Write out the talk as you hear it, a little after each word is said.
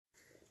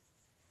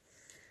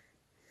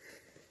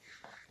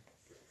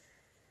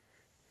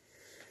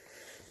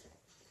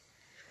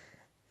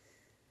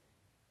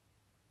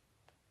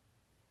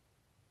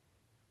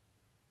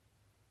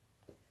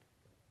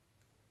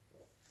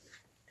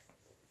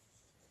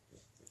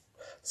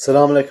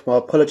Salam alaikum. I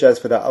apologize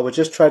for that. I was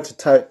just trying to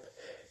type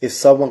if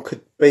someone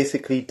could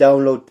basically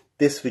download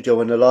this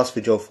video and the last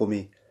video for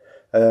me.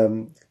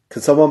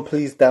 Can someone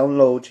please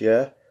download,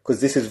 yeah?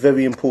 Because this is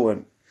very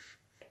important.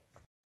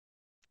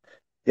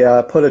 Yeah, I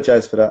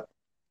apologize for that.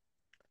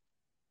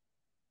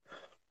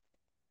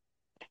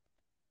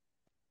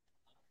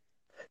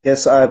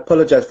 Yes, I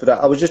apologize for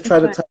that. I was just It's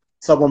trying to fine. type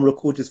someone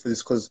record this for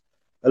this because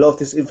a lot of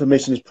this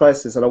information is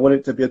priceless and I want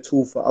it to be a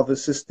tool for other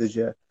sisters,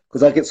 yeah?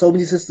 Because I get so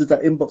many sisters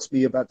that inbox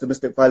me about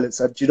domestic violence,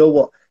 and do you know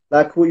what?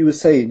 Like what you were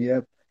saying,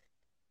 yeah?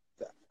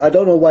 I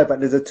don't know why, but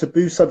there's a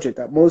taboo subject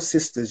that most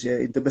sisters, yeah,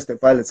 in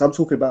domestic violence. I'm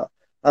talking about,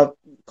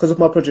 because of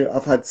my project,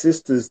 I've had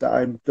sisters that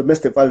I'm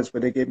domestic violence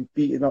where they get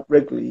beaten up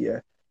regularly,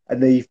 yeah,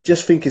 and they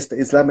just think it's the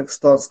Islamic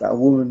stance that a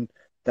woman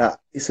that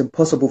it's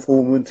impossible for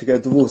a woman to get a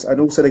divorce, and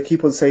also they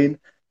keep on saying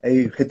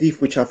a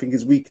hadith which I think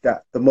is weak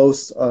that the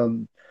most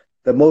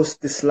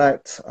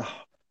disliked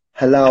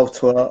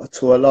halal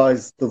to Allah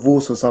is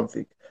divorce or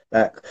something.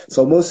 Like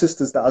so, most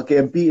sisters that are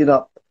getting beaten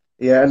up,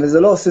 yeah, and there's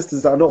a lot of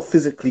sisters that are not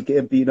physically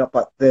getting beaten up,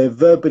 but they're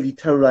verbally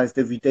terrorized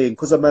every day. And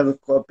because a man has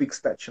got a big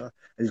stature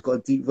and he's got a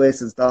deep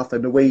voice and stuff,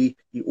 and the way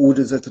he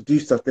orders her to do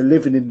stuff, they're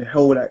living in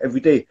hell like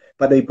every day.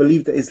 But they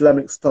believe the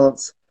Islamic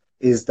stance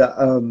is that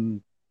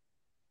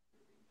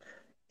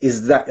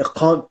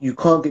you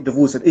can't get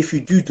divorced, and if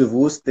you do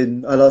divorce,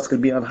 then Allah's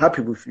gonna be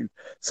unhappy with you.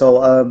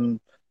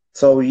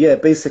 So yeah,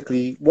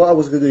 basically, what I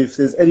was gonna do, if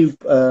there's any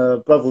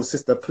brother or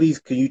sister, please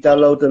can you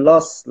download the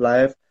last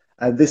live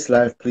and this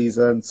live, please,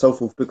 and so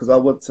forth, because I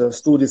want to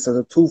store this as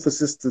a tool for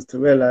sisters to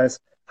realize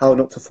how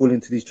not to fall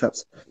into these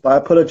traps. But I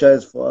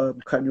apologize for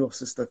cutting you off,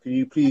 sister. Can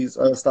you please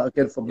start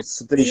again from Yeah,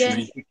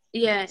 sedation?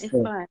 yeah, it's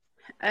fine.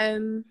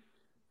 Um,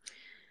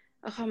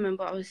 I can't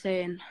remember what I was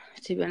saying,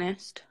 to be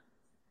honest.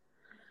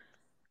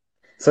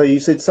 So you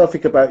said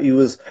something about you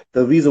was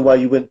the reason why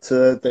you went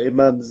to the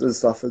imams and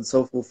stuff and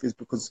so forth is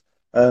because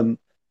um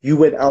you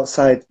went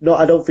outside. No,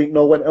 I don't think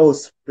no one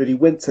else really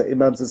went to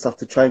imams and stuff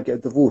to try and get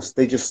a divorce.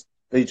 They just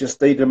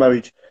stayed in a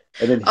marriage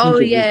and then he Oh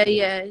divorced yeah,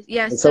 yeah,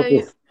 yeah. and so So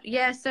forth.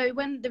 yeah, so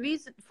the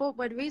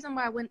reason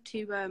why I went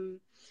to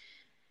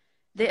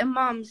the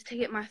imams to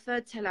get my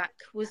third talak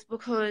was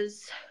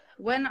because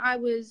when I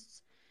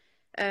was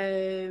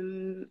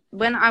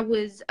when I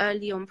was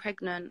early on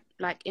pregnant,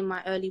 like in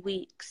my early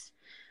weeks,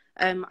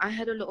 I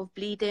had a lot of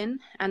bleeding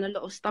and a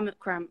lot of stomach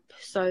cramp.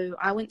 So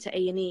I went to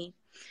A&E.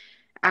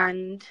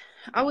 And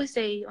I would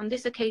say on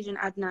this occasion,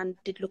 Adnan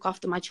did look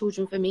after my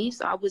children for me,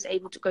 so I was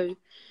able to go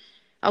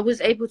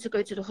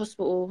to the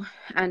hospital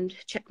and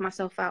check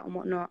myself out and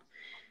whatnot,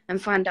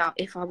 and find out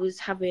if I was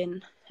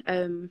having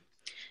a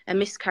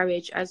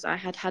miscarriage, as I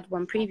had had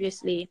one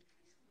previously.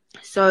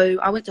 So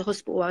I went to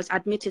hospital. I was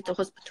admitted to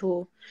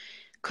hospital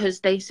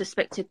because they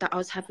suspected that I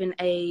was having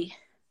a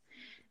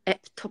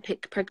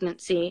ectopic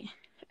pregnancy.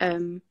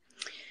 Um,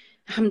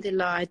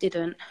 Alhamdulillah, I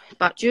didn't.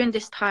 But during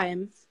this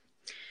time,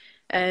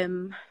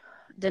 um,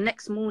 the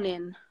next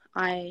morning,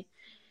 I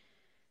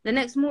The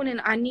next morning,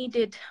 I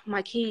needed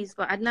my keys,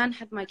 but Adnan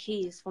had my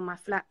keys for my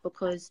flat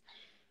because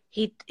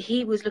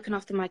he was looking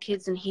after my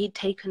kids and he'd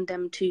taken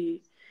them to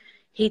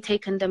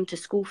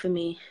school for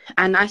me.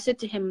 And I said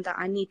to him that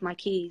I need my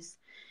keys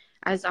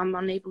as I'm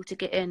unable to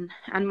get in.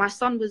 And my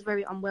son was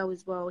very unwell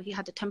as well. He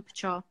had a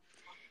temperature.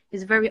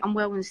 He's very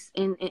unwell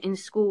in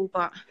school,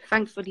 but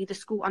thankfully the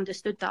school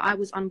understood that I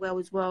was unwell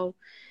as well.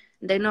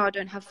 They know I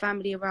don't have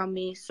family around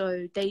me,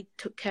 so they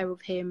took care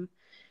of him,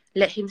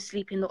 let him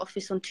sleep in the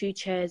office on two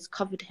chairs,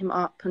 covered him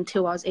up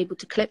until I was able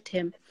to collect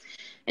him.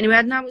 Anyway,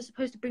 Adnan was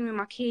supposed to bring me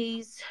my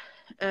keys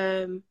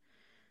um,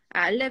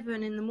 at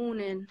 11 in the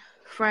morning,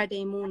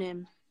 Friday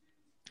morning.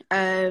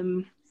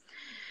 Um,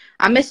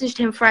 I messaged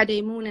him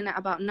Friday morning at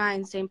about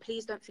 9 saying,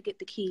 please don't forget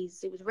the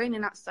keys. It was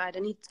raining outside. I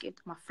need to get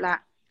to my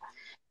flat.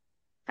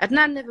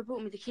 Adnan never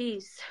brought me the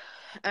keys.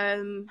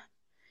 Um,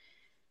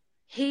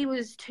 he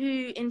was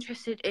too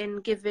interested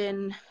in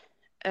giving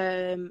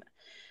um,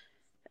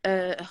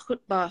 a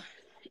khutbah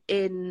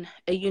in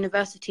a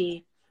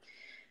university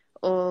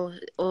or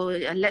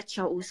a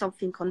lecture or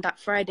something on that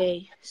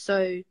Friday.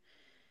 So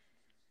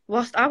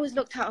whilst I was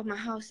locked out of my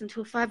house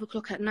until 5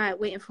 o'clock at night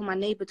waiting for my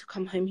neighbour to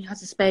come home, he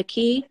has a spare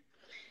key.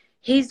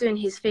 He's doing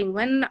his thing.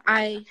 When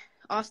I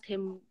asked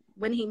him,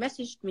 when he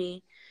messaged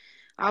me,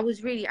 I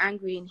was really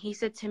angry, and he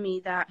said to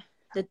me that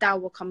the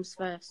dawah comes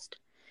first.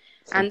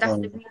 And that's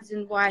the Subhanallah.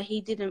 reason why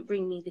he didn't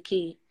bring me the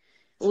key.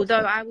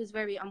 Although I was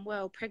very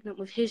unwell, pregnant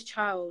with his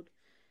child,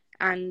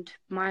 and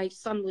my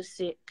son was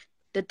sick,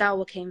 the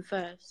dawah came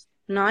first.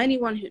 Now,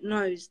 anyone who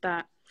knows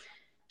that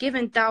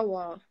giving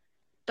dawah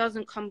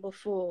doesn't come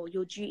before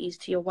your duties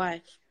to your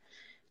wife.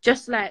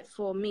 Just like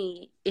for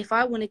me, if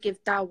I want to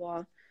give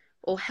dawah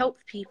or help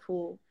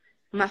people,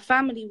 my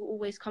family will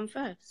always come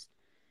first.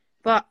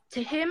 But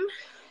to him,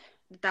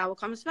 the dawah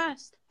comes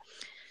first.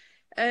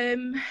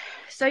 Um,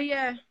 so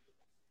yeah,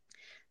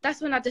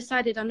 that's when I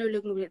decided I no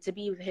longer wanted to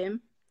be with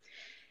him.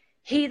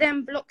 He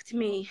then blocked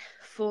me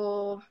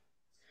for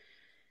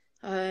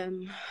a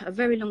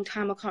very long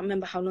time. I can't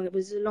remember how long. It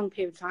was a long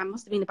period of time. It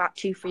must have been about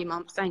 2, 3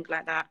 months, something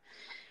like that.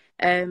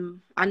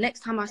 Next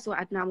time I saw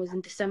Adna was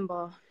in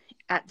December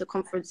at the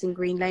conference in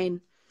Green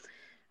Lane.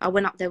 I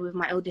went up there with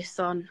my eldest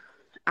son,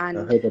 I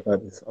and heard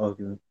about this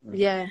argument.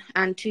 yeah,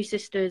 and two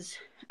sisters,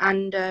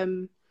 and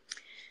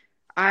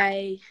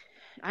I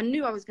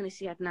knew I was going to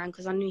see Adnan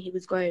because I knew he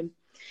was going,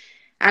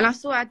 and I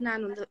saw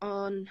Adnan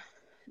on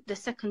the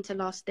second to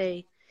last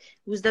day.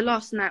 It was the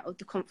last night of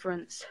the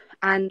conference,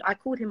 and I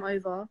called him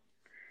over.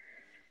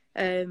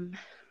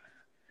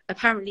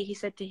 Apparently he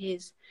said to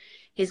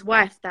his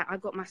wife that I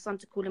got my son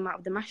to call him out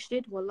of the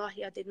masjid.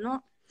 Wallahi, I did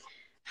not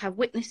have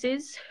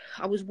witnesses.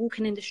 I was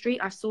walking in the street,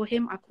 I saw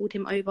him, I called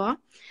him over.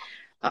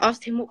 I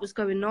asked him what was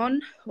going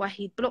on, why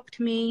he blocked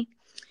me.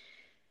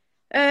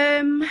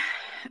 And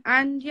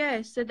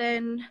yeah, so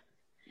then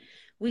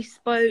we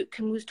spoke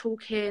and was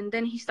talking.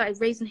 Then he started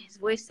raising his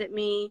voice at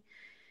me,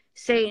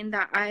 saying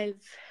that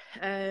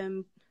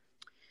I've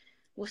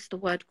what's the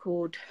word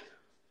called?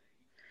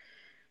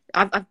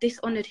 I've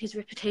dishonoured his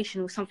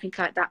reputation or something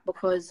like that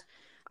because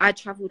I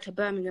travelled to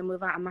Birmingham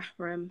without a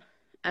mahram.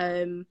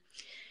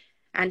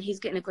 And he's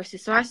getting aggressive.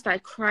 So I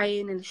started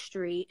crying in the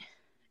street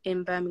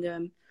in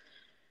Birmingham,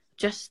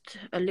 just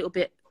a little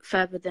bit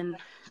further than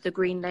the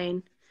Green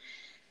Lane.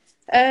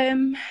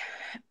 And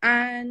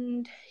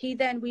we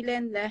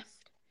then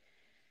left.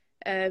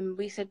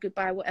 We said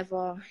goodbye,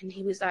 whatever. And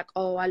he was like,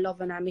 oh, I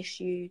love and I miss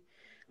you.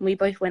 And we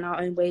both went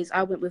our own ways.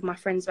 I went with my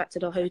friends back to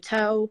the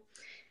hotel.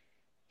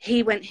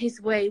 He went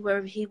his way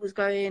wherever he was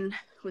going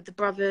with the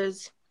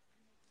brothers.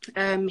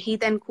 He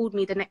then called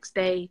me the next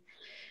day,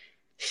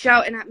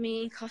 shouting at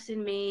me,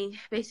 cussing me,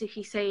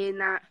 basically saying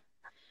that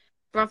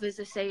brothers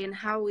are saying,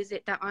 how is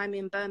it that I'm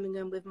in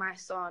Birmingham with my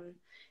son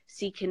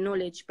seeking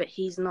knowledge, but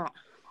he's not?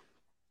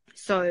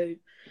 So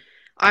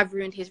I've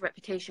ruined his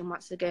reputation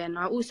once again.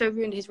 I also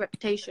ruined his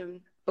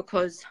reputation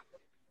because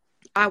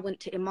I went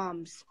to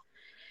imams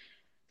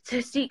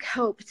to seek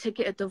help to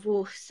get a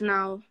divorce.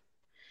 Now,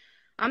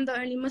 I'm the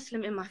only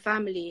Muslim in my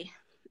family.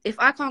 If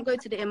I can't go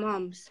to the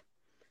imams,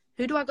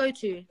 who do I go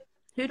to?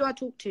 Who do I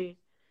talk to?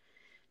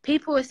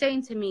 People are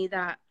saying to me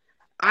that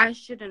I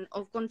shouldn't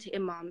have gone to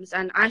imams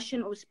and I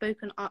shouldn't have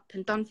spoken up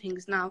and done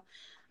things. Now,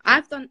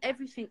 I've done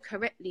everything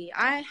correctly.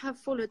 I have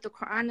followed the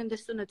Quran and the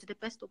Sunnah to the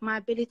best of my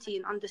ability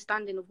and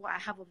understanding of what I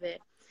have of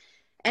it.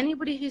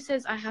 Anybody who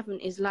says I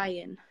haven't is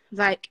lying.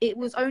 Like, it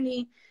was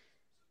only,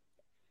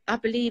 I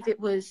believe it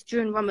was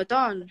during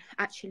Ramadan,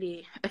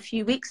 actually, a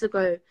few weeks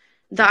ago,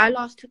 that I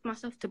last took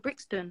myself to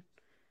Brixton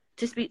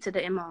to speak to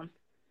the imam.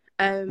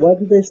 Why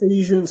did they say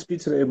you shouldn't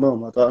speak to the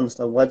imam? I don't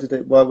understand.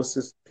 Why was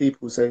this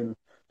people saying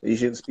that you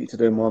shouldn't speak to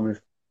the imam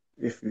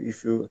if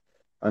you're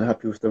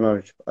unhappy with the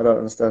marriage? I don't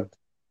understand.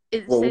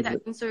 Say that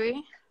again,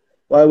 sorry?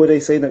 Why were they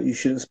saying that you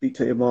shouldn't speak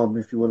to imam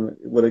if you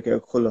want to get a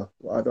khulla?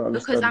 Well, I don't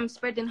understand. Because I'm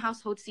spreading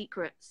household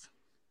secrets.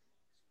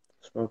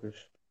 It's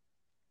rubbish.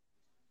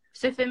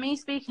 So for me,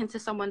 speaking to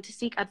someone to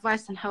seek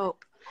advice and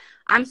help,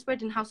 I'm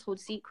spreading household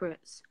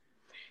secrets.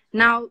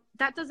 Now,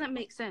 that doesn't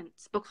make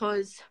sense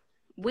because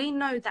we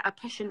know that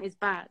oppression is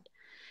bad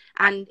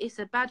and it's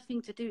a bad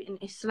thing to do in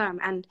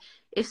Islam. And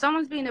if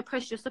someone's being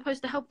oppressed, you're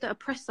supposed to help the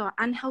oppressor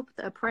and help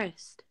the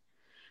oppressed.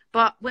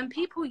 But when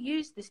people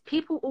use this,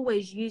 people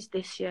always use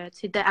this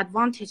to their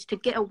advantage to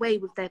get away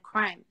with their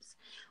crimes,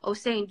 or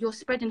saying you're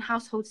spreading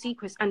household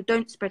secrets and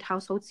don't spread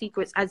household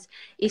secrets as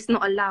it's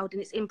not allowed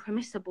and it's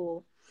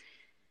impermissible.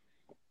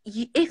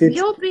 If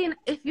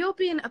you're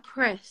being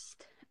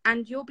oppressed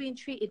and you're being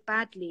treated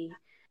badly,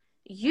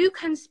 you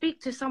can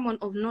speak to someone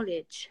of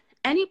knowledge.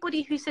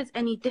 Anybody who says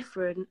any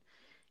different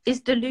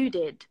is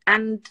deluded,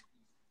 and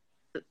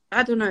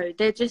I don't know,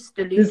 they're just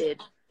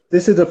deluded.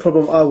 This is the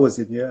problem I was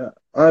in, yeah.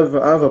 I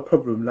have a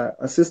problem. Like,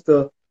 a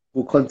sister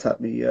will contact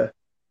me, yeah,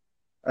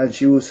 and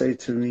she will say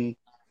to me,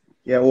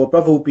 yeah, well,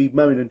 brother will be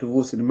marrying and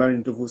divorcing, marrying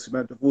and divorcing,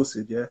 marrying and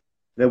divorcing, yeah.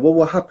 Then what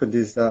will happen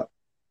is that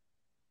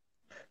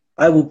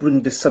I will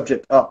bring this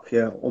subject up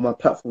here on my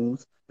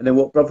platforms, and then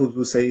what brothers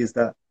will say is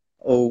that,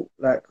 oh,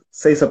 like,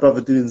 say it's a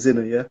brother doing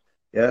zina,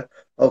 yeah,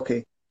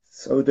 okay.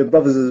 So then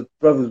brothers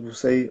will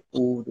say,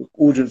 or the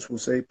audience will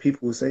say,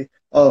 people will say,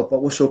 oh,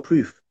 but what's your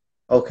proof?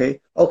 Okay,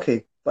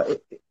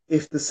 but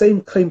if the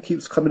same claim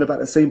keeps coming about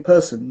the same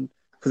person,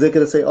 because they're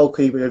going to say,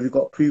 okay, but have you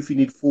got proof? You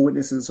need 4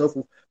 witnesses and so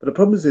forth. But the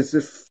problem is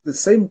if the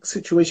same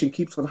situation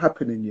keeps on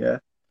happening, yeah,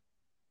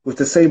 with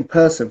the same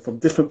person from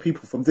different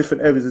people from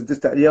different areas and this,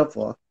 that, and the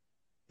other,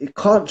 it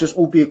can't just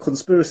all be a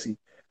conspiracy.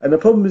 And the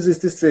problem is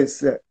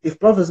that if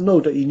brothers know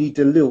that you need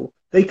dalil,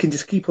 they can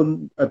just keep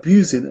on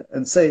abusing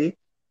and say,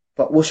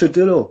 but what's your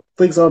dalil?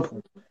 For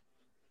example,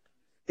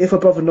 if a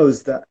brother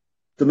knows that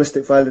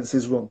domestic violence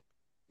is wrong,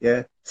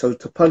 yeah, so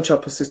to punch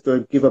up a sister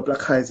and give her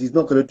black eyes, he's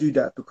not going to do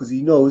that because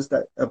he knows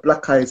that a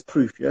black eye is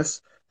proof,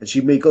 yes, and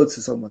she may go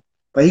to someone,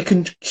 but he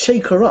can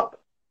shake her up,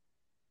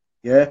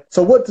 yeah.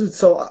 So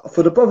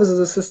for the brothers and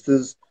the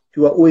sisters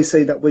who are always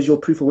saying that where's your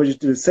proof or where's your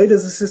doing, say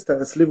there's a sister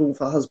that's living with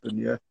her husband,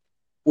 yeah,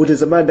 or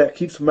there's a man that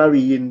keeps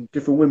marrying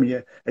different women,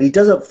 yeah, and he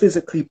doesn't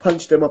physically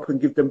punch them up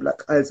and give them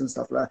black eyes and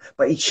stuff like that,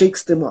 but he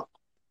shakes them up,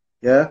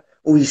 yeah,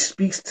 or he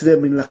speaks to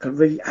them in like a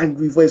really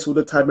angry voice all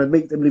the time and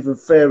make them live in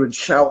fear and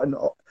shout and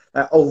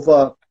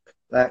over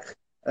like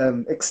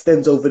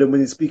extends over them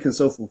when you speak and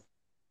so forth.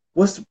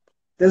 What's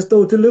There's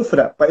no deliver for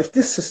that. But if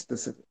this sister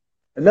says it,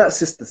 and that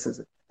sister says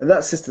it, and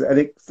that sister, and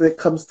it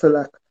comes to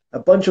like a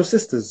bunch of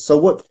sisters. So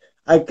what?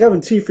 I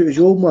guarantee if it was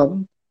your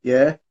mum,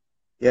 yeah,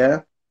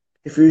 yeah,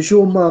 if it was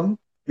your mum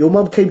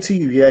came to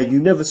you, yeah, you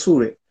never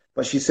saw it,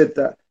 but she said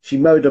that she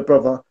married her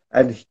brother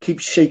and he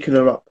keeps shaking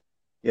her up,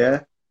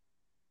 yeah.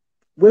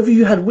 Whether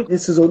you had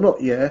witnesses or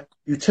not, yeah,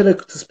 you tell her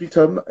to speak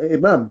to her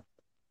imam.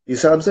 You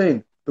see what I'm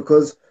saying?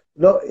 Because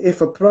not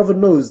if a brother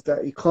knows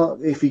that he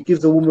can't, if he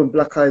gives a woman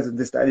black eyes and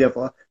this, that, and the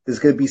other, there's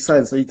going to be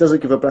signs. So he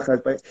doesn't give her black eyes,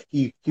 but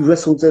he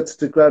wrestles her to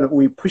the ground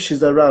or he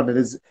pushes her around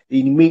and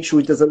he makes sure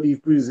he doesn't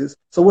leave bruises.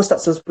 So what's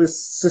that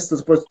sister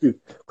supposed to do?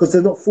 Because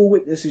they're not full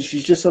witnesses.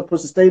 She's just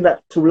supposed to stay in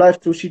that till life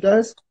till she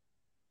dies.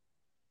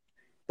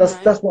 No.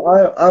 That's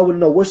what I would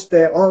know. What's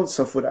their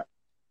answer for that?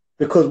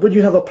 Because when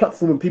you have a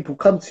platform and people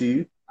come to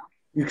you,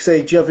 you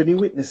say, "Do you have any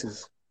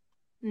witnesses?"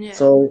 Yeah.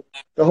 So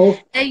the whole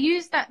They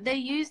use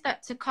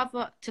that to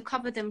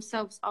cover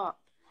themselves up.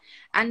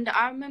 And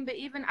I remember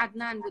even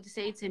Adnan would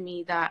say to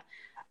me that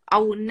I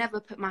will never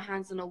put my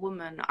hands on a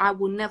woman. I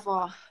will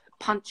never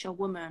punch a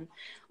woman.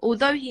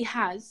 Although he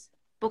has,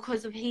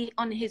 because of he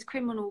on his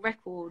criminal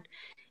record,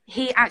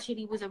 he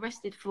actually was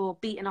arrested for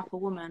beating up a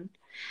woman.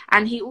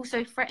 And he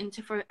also threatened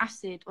to throw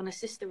acid on a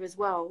sister as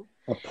well.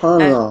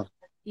 apana.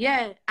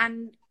 Yeah,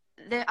 and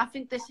I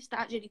think the sister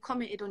actually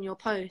commented on your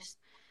post.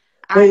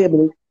 Wait a And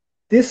minute.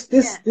 This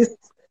this yeah, this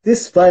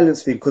this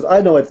violence thing, because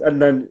I know it,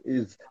 and then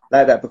is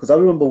like that because I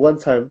remember one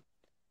time,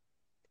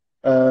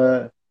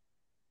 uh,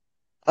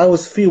 I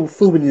was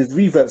filming his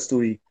revert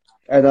story,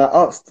 and I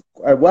asked,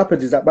 what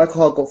happened is that my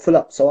card got full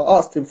up, so I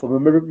asked him for a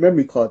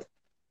memory card.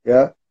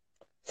 Yeah.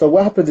 So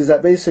what happened is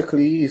that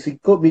basically is he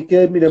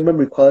gave me the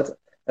memory card,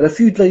 and a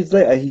few days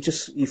later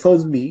he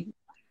phones me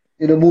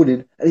in the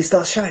morning and he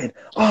starts shouting,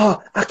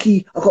 "Ah,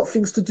 Aki, I got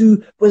things to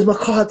do. Where's my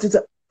card?"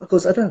 I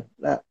goes, "I don't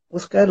like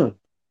what's going on."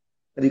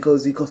 And he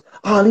goes, "Oh,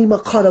 I need my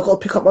card. I got to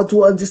pick up my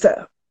daughter and this, that."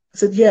 I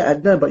said, "Yeah, I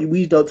know, but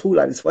we don't talk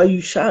like this. Why are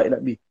you shouting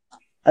at me?"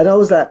 And I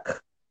was like,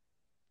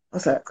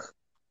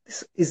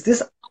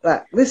 this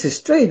like, this is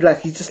strange.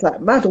 Like, he's just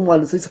like mad on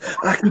one. So he's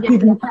like,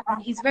 yeah,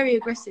 he's very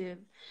aggressive.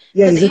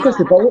 yeah, Because he's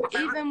aggressive.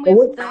 even But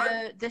with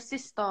what, the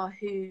sister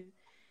who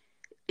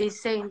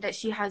is saying that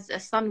she has a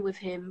son with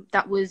him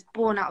that was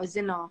born out of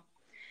zina,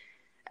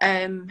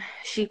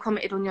 she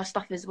commented on your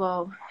stuff as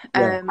well.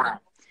 yeah,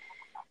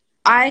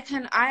 I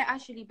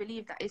actually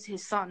believe that is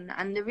his son,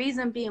 and the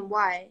reason being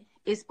why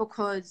is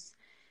because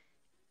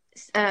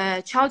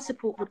child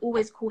support would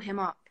always call him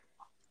up,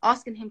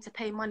 asking him to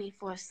pay money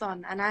for a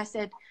son, and I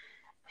said,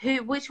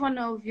 which one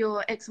of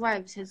your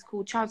ex-wives has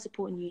called child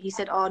support on you? He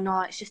said, oh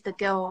no, it's just a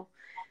girl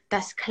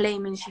that's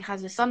claiming she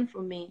has a son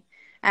from me.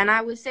 And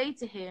I would say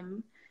to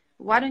him,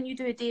 why don't you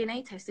do a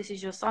DNA test? This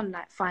is your son,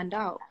 like find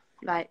out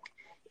like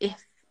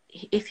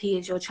if he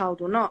is your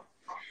child or not.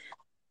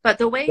 But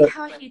the way but,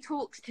 how he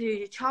talks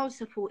to child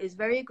support is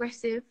very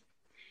aggressive.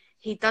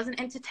 He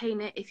doesn't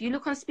entertain it. If you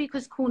look on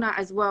Speaker's Corner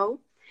as well,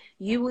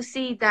 you will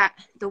see that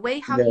the way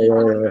how yeah, he yeah,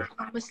 talks yeah,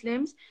 yeah. to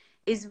Muslims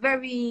is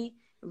very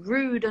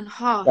rude and Like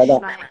harsh.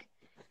 that. Like,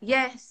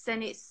 yes,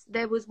 and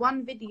there was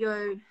one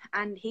video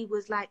and he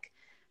was like,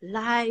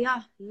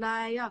 liar,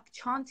 liar,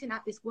 chanting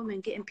at this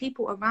woman, getting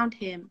people around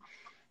him.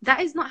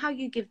 That is not how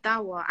you give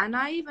dawah. And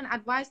I even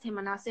advised him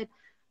and I said,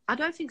 I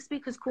don't think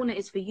Speaker's Corner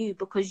is for you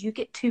because you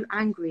get too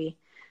angry.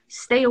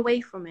 Stay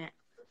away from it.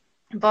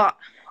 But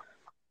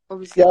Yeah,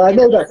 obviously he I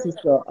know didn't. that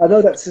sister. I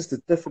know that sister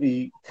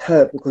definitely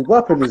hurt because what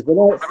happened is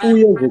when 4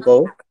 years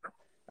ago,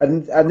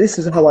 and this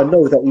is how I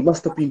know that he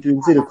must have been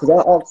doing zina because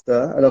I asked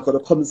her and I got the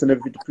comments and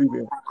everything to prove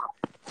it.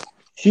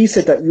 She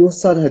said that your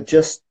son had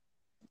just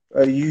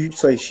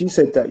she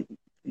said that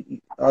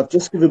I've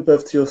just given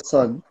birth to your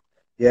son,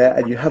 yeah,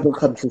 and you haven't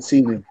come to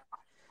see him.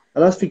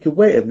 And I was thinking,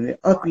 wait a minute,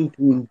 I've been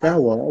doing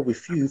dawah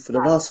with you for the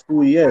last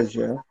 4 years,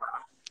 yeah.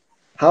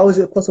 How is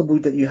it possible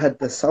that you had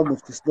the son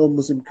with this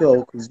non-Muslim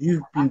girl? Because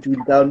you've been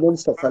doing dawah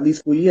non-stop for at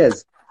least 4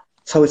 years.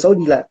 So it's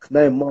only like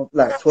 9 months,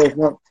 like 12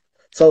 months.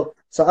 So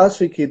I was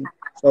thinking,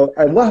 so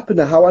and what happened?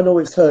 How I know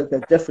it's her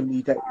that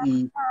definitely that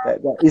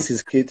is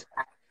his kid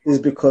is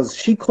because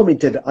she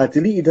commented. I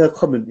deleted her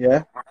comment,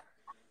 yeah,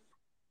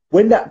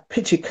 when that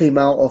picture came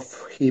out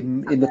of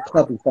him in the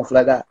club and stuff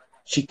like that,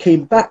 she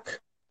came back.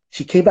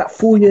 She came back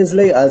 4 years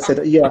later and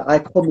said, "Yeah, I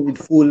commented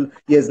 4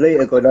 years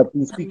later ago, and I've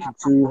been speaking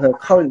to her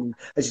currently."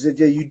 And she said,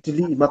 "Yeah, you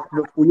deleted my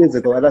comment 4 years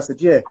ago." And I said,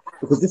 "Yeah,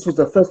 because this was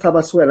the first time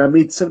I saw it, and I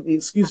made 70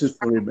 excuses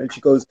for him." And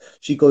she goes,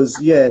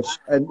 "Yeah,"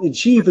 and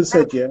she even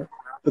said, "Yeah,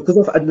 because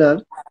of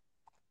Adnan."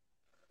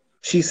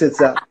 She says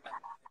that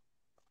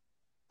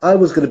I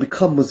was going to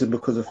become Muslim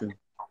because of him.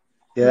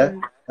 Yeah.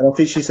 Mm, And I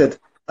think she said,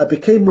 I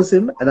became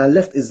Muslim and I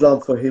left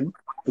Islam for him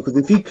because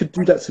if he could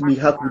do that to me,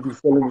 how could he be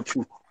following the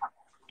truth?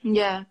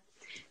 yeah,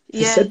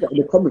 She yeah. said that in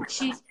the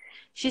comments.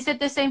 She said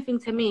the same thing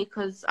to me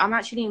because I'm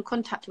actually in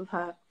contact with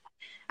her,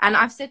 and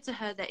I've said to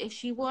her that if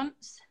she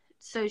wants,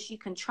 so she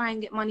can try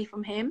and get money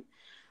from him,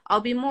 I'll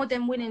be more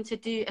than willing to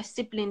do a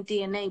sibling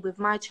DNA with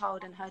my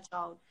child and her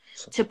child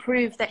to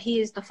prove that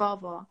he is the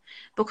father.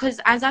 Because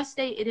as I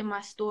stated in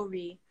my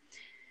story,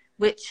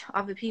 which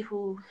other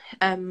people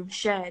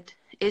shared,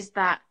 is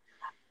that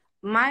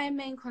my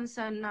main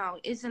concern now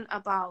isn't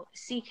about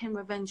seeking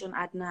revenge on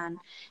Adnan.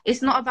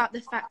 It's not about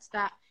the fact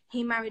that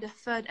he married a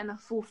third and a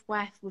fourth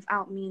wife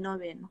without me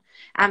knowing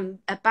and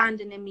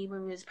abandoning me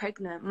when we was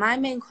pregnant. My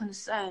main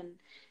concern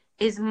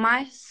is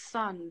my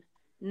son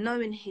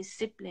knowing his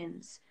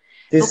siblings.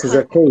 This is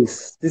a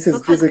case. This is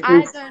a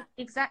I case. don't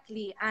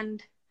exactly,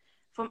 and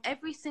from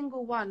every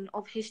single one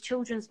of his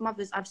children's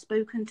mothers I've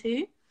spoken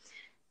to,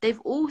 they've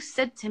all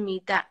said to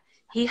me that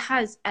he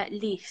has at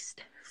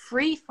least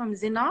 3 from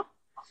zina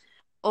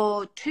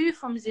or 2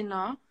 from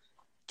zina,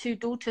 2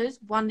 daughters.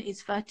 One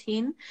is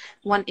 13,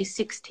 one is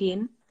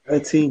 16.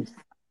 13.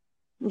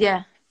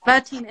 Yeah,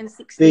 13 and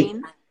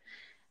 16.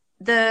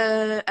 Big.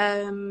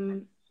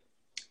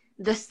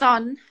 The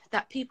son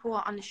that people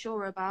are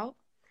unsure about.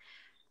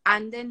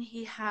 And then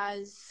he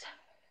has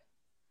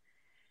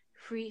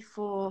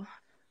 4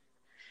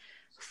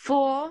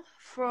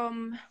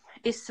 from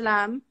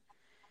Islam,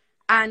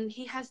 and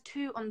he has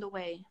 2 on the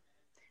way,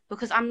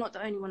 because I'm not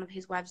the only one of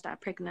his wives that are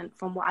pregnant,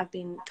 from what I've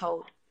been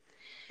told.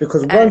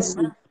 Because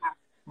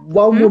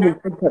one woman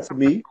contacted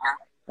me,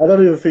 I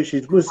don't even think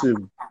she's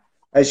Muslim,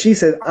 and she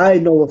said, I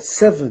know of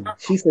 7.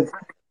 She said,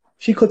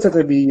 she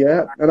contacted me,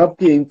 yeah, and I'm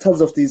getting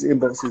tons of these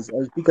inboxes,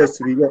 and she goes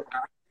to me, look,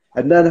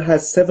 and Nana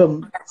has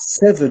 7,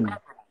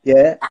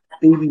 yeah,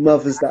 baby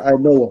mothers that I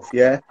know of,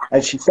 yeah,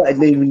 and she started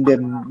naming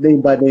them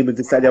name by name and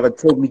this and the other, and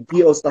told me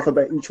detailed stuff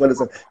about each one of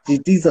them.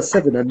 These are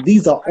 7, and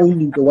these are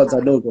only the ones I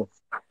know of.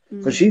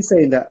 So she's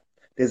saying that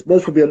there's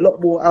most probably a lot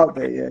more out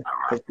there, yeah,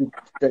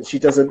 that she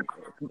doesn't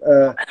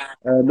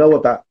know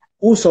about.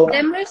 Also,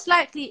 there most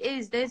likely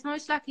is. There's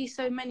most likely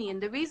so many, and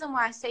the reason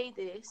why I say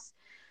this,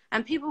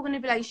 and people are going to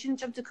be like, you shouldn't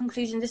jump to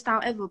conclusions this time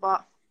ever,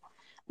 but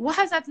what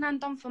has Adnan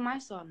done for my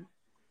son?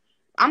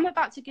 I'm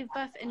about to give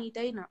birth any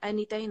day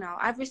now.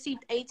 I've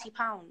received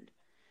 £80.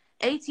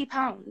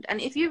 £80. And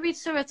if you read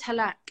Surah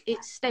Talaq,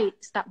 it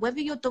states that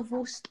whether you're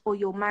divorced or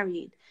you're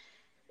married,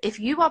 if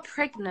you are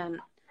pregnant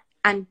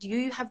and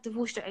you have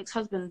divorced your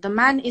ex-husband, the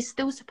man is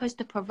still supposed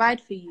to provide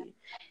for you.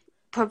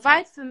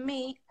 Provide for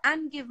me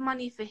and give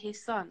money for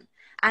his son.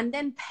 And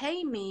then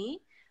pay me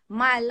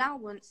my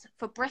allowance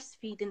for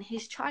breastfeeding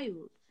his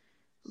child.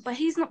 But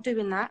he's not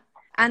doing that.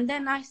 And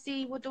then I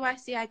see, what do I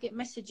see? I get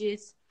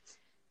messages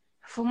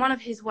from one of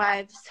his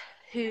wives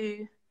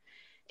who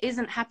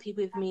isn't happy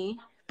with me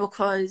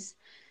because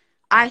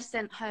I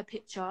sent her a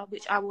picture,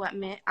 which I will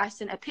admit, I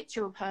sent a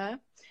picture of her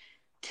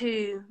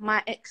to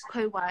my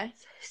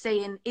ex-co-wife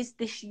saying, is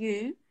this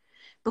you?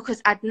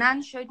 Because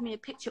Adnan showed me a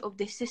picture of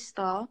this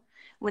sister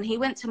when he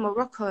went to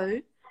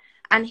Morocco,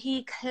 and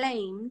he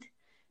claimed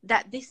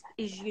that this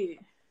is you,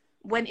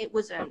 when it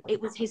wasn't.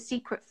 It was his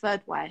secret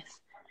third wife,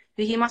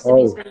 who he must have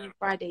been spending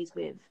Fridays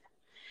with.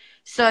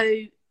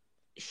 So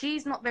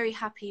she's not very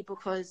happy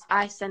because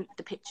I sent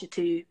the picture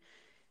to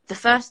the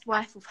first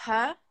wife of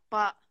her.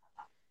 But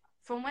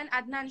from when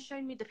Adnan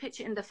showed me the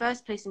picture in the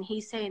first place, and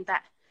he's saying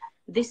that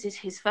this is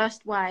his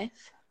first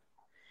wife,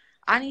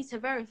 I need to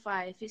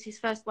verify if it's his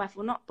first wife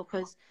or not,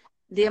 because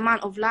the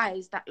amount of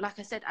lies that, like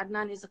I said,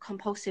 Adnan is a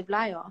compulsive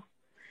liar.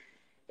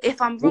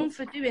 If I'm wrong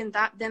for doing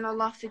that, then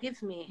Allah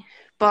forgive me.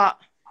 But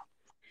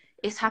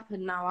it's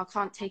happened now. I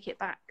can't take it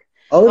back.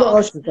 I want to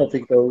ask you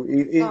something though.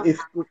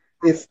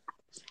 If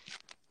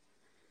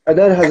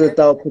Adnan has a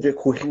Dawah project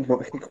called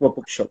Hikmah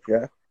Bookshop,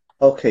 yeah?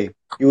 Okay.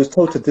 He was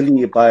told to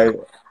delete it by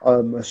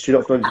a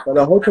student of knowledge. But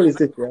the whole point is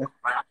this, yeah?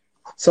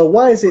 So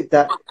why is it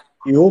that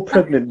you're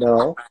pregnant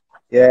now,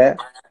 yeah,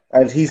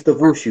 and he's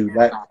divorced you?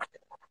 Like,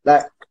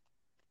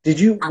 did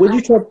you, when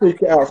you tried to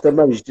get out of the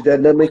marriage, did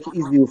that make it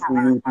easier for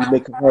you? Did it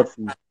make it hard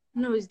for you?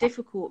 No, it's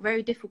difficult.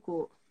 Very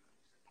difficult.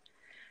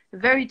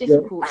 Very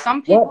difficult. Yeah.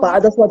 Some people. But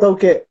that's what I don't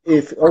get.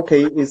 Is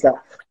that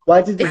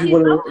why didn't he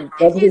want to?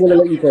 Why didn't he want to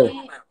let you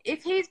go?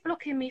 If he's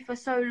blocking me for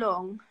so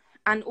long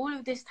and all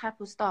of this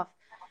type of stuff,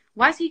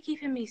 why is he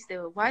keeping me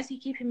still? Why is he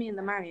keeping me in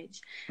the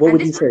marriage? What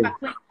would he say?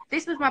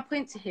 This was my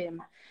point to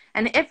him.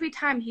 And every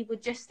time he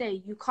would just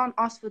say, you can't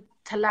ask for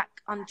talaq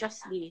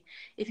unjustly.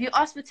 If you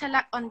ask for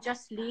talaq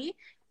unjustly,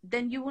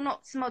 then you will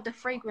not smell the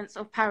fragrance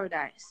of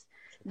paradise.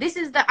 This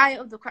is the ayah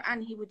of the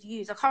Quran he would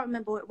use. I can't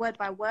remember it word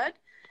by word,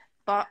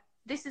 but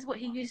this is what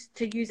he used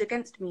to use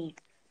against me.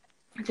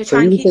 To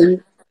try and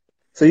keep...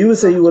 So you would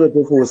say you want to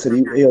divorce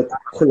and he had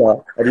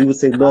kula, and he would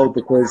say no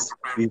because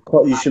you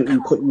should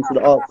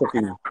ask for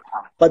things.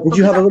 But did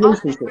you have a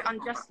relationship?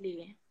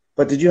 Unjustly.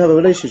 But did you have a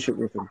relationship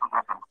with him?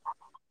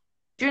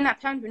 During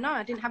that time, no,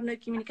 I didn't have no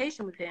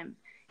communication with him.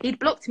 He'd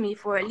blocked me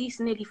for at least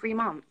nearly 3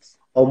 months.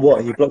 On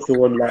what? He blocked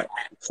you on like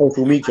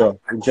social media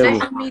in general?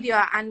 Social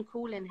media and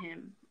calling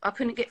him. I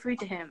couldn't get through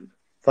to him.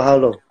 For how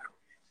long?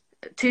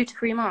 2 to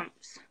 3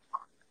 months.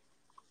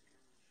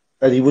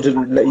 And he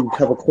wouldn't let you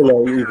have a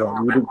caller either?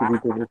 He wouldn't give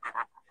you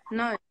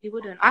No, he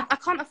wouldn't. I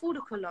can't afford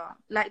a cooler.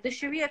 Like the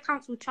Sharia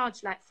council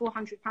charged like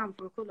 £400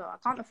 for a cooler. I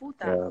can't afford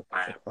that.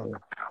 Yeah,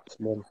 it's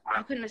more.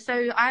 I couldn't.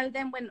 So I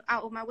then went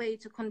out of my way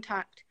to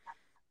contact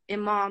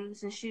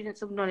imams and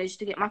students of knowledge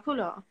to get my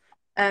cooler.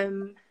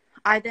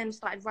 I then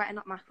started writing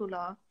up my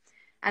cooler,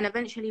 and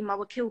eventually my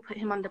wakil put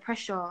him under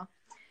pressure,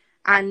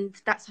 and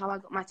that's how I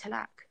got my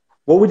talak.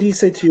 What would he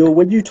say to you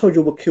when you told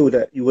your wakil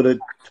that you wanted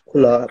to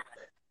pull up,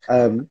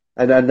 and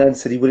then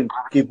said he wouldn't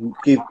give you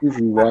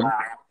one?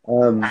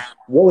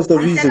 What was the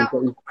reason?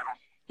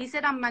 He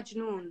said I'm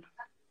majnoon.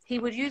 He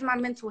would use my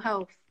mental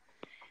health,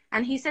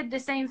 and he said the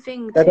same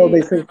thing That to. don't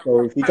make sense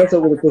though. If he doesn't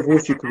want to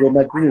divorce you because you're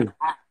Majnoon,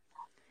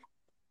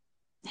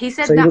 He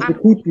said so he that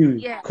wants to keep you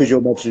because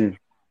you're Majnoon.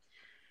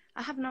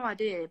 I have no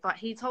idea, but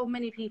he told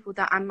many people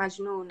that I'm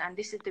Majnoon, and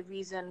this is the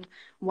reason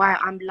why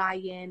I'm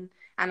lying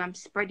and I'm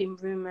spreading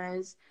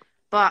rumors.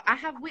 But I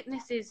have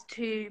witnesses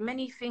to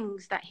many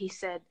things that he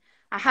said.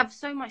 I have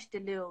so much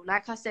dalil.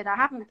 Like I said, I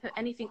haven't put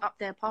anything up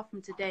there apart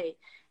from today.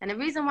 And the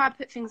reason why I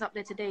put things up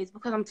there today is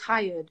because I'm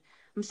tired.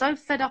 I'm so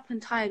fed up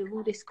and tired of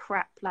all this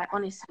crap. Like,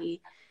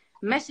 honestly,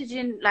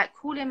 messaging, like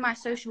calling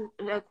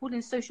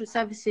social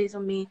services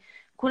on me,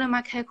 calling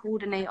my care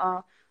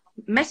coordinator,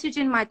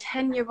 messaging my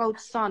 10-year-old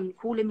son,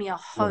 calling me a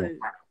hoe.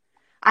 Yeah.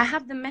 I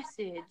have the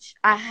message.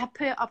 I have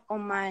put it up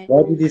on my.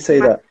 Why did he say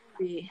that?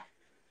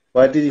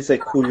 Why did he say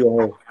call you a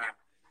hoe?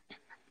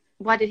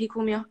 Why did he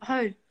call me a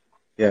hoe?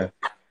 Yeah.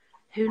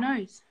 Who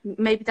knows?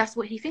 Maybe that's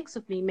what he thinks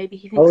of me. Maybe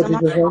he thinks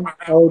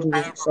How old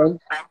is his son?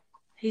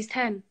 He's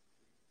 10.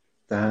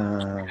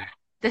 Damn.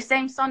 The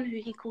same son who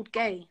he called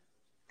gay.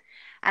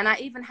 And I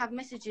even have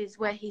messages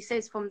where he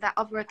says from that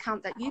other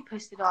account that you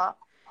posted up,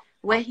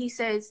 where he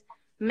says,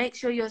 make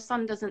sure your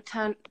son doesn't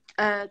turn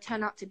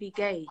out to be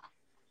gay.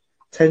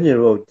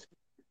 10-year-old.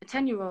 A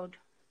 10-year-old.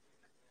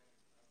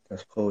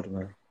 That's cold,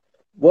 man.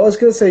 What I was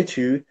gonna say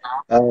to you,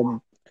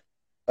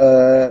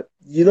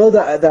 you know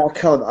that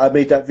account I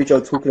made that video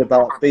talking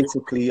about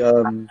basically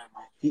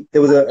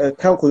there was an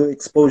account called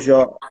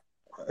exposure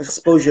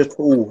to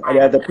all, and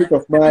it had a picture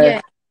of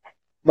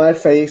my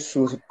face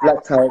was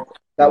blacked out.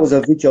 That was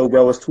a video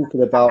where I was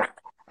talking about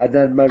and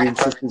then marrying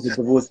sisters and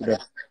divorcing them.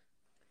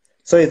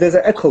 So if there's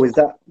an echo, is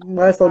that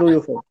my phone or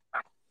your phone?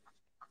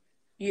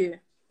 You.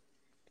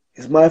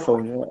 It's my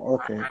phone, yeah?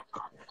 Okay.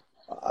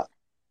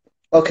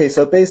 Okay,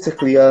 so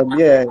basically,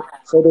 yeah.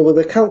 So there was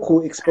an account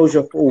called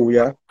Exposure for All,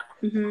 yeah?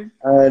 Mm-hmm.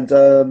 And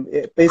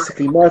it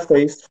basically my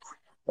face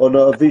on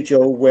a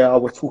video where I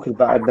was talking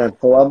about Adnan.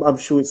 So I'm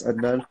sure it's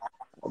Adnan.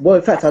 Well,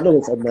 in fact, I know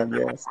it's Adnan,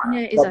 yes. Yeah,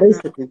 it is but Adnan.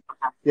 Basically,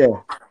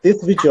 yeah,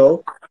 this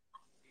video,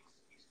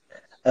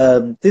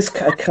 this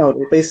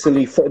account, it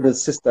basically threatened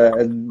his sister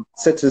and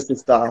said to his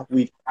sister,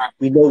 we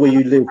know where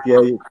you live,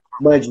 yeah,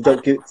 mind you,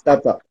 don't get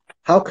stabbed up.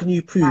 How can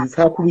we prove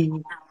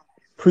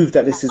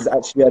that this is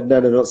actually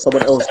Adnan and not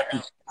someone else who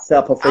set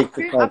up a fake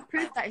account? I've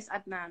proved that it's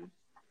Adnan.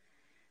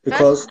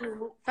 Because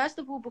first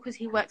of all, because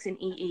he works in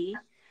EE,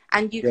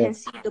 and you can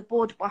see the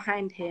board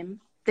behind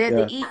him. They're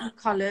the EE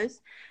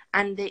colours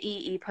and the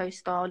EE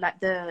poster, like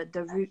the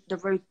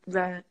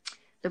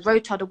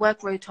rota, the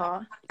work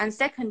rota. And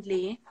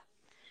secondly,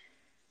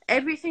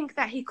 everything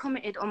that he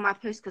commented on my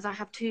post, because I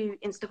have 2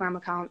 Instagram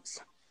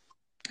accounts.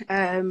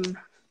 I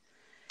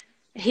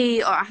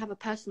have a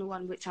personal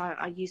one which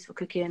I use for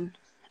cooking,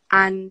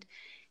 and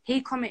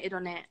he commented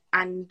on it,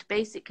 and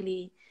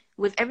basically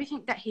with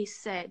everything that he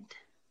said,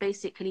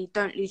 basically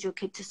don't lose your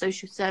kid to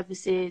social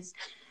services,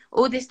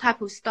 all this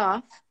type of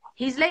stuff.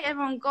 He's later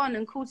on gone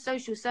and called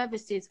social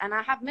services, and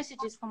I have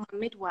messages from my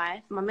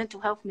midwife, my mental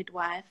health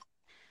midwife,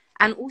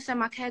 and also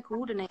my care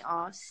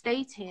coordinator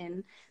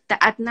stating that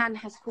Adnan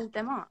has called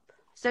them up.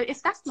 So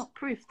if that's not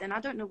proof, then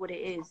I don't know what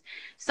it is.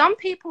 Some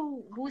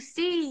people will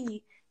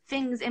see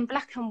things in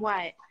black and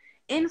white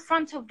in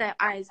front of their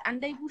eyes,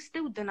 and they will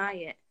still deny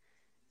it.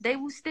 They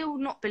will still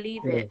not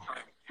believe it.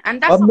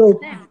 And that's up to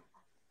them.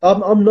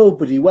 I'm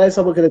nobody. Why is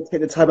someone going to take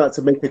the time out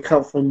to make an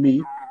account from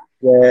me,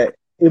 where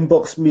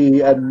inbox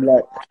me and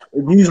like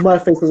use my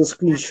face as a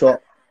screenshot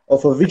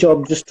of a video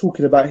I'm just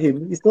talking about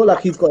him? It's not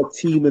like he's got a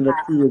team and a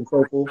crew and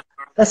so forth.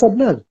 That's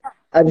Adnan.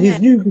 And his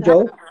new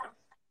video,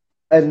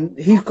 and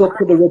he's got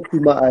put the red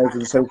through my eyes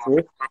and so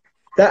forth.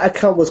 That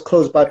account was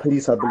closed by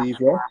police, I believe,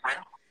 yeah?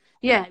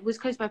 Yeah, it was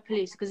closed by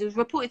police because it was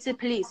reported to the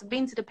police. I've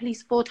been to the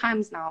police 4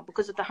 times now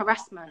because of the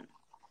harassment.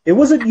 It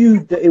wasn't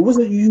you.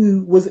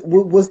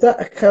 Was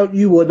that account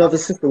you or another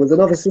sister? Was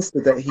another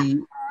sister that he?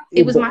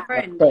 It was my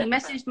friend. He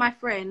messaged my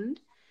friend,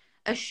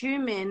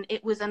 assuming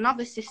it was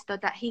another sister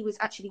that he was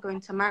actually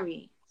going to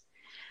marry.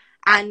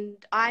 And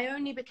I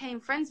only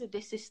became friends with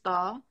this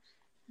sister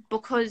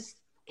because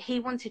he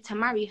wanted to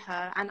marry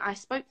her, and I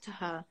spoke to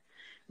her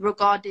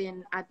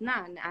regarding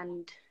Adnan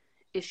and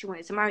if she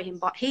wanted to marry him.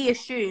 But he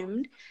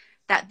assumed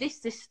that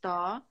this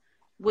sister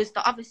was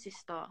the other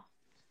sister.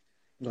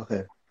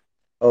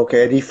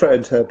 Okay, and he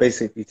threatened her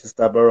basically to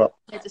stab her up.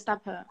 Yeah, to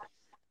stab her.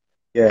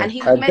 Yeah, and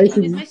he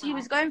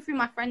was going through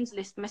my friends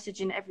list,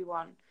 messaging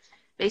everyone,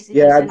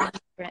 basically sending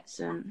threats.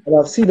 And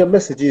I've seen the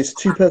messages,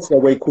 2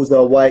 personal where he calls her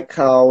a white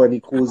cow and he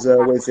calls her,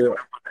 what is it,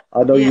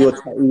 I know Yeah. you're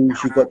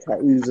tattoos, you got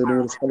tattoos and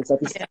all this kind of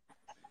stuff. It's Yeah.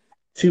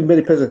 too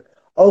many presents.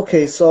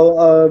 Okay,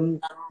 so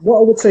what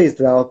I would say is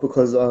now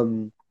because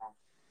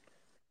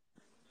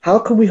how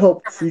can we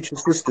help future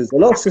sisters? A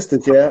lot of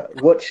sisters, yeah,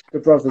 watch the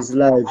brothers'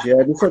 lives, yeah,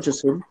 and it's not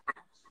just him.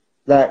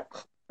 Like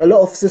a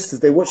lot of sisters,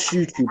 they watch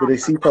YouTube, but they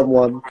see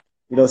someone,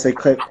 say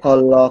call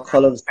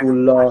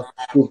Rasulullah,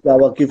 give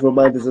dawah, give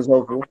reminders and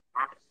so forth.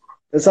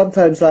 And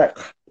sometimes, like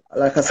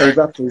I say,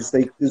 rappers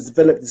they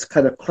develop this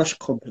kind of crush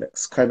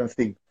complex kind of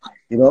thing,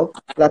 you know.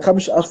 Like I'm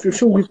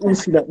sure we've all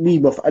seen that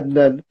meme of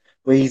Adnan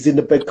where he's in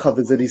the bed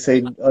covers and he's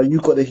saying,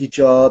 "You got the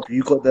hijab,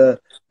 you got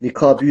the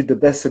niqab, you the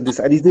best," and this,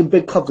 and he's in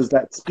bed covers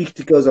like speaking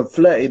to girls and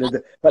flirting.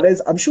 But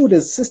I'm sure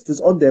there's sisters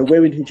on there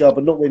wearing hijab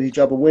and not wearing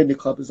hijab and wearing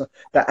niqab and stuff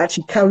that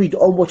actually carried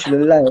on watching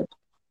the live,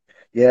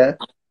 yeah,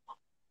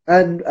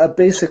 and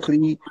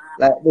basically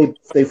like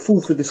they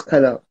fall for this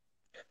kind of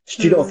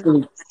student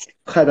Mm. of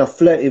kind of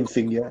flirting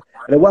thing, yeah.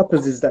 And then what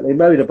happens is that they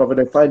marry the brother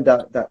and they find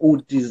out that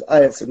all these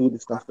ayats and all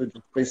this stuff are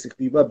just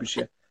basically rubbish,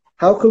 yeah.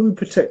 How can we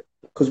protect?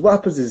 Because what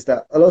happens is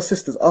that a lot of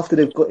sisters, after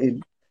they've got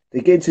in, they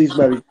get into these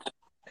marriages,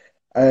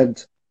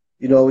 and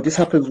this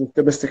happens with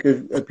domestic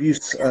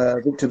abuse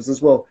victims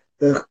as well.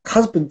 The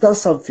husband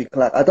does something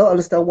like I don't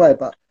understand why,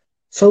 but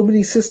so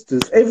many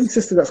sisters, every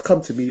sister that's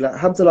come to me, like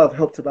alhamdulillah, I've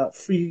helped about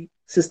 3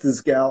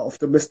 sisters get out of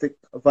domestic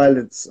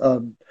violence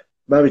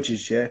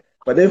marriages, yeah.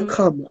 But they've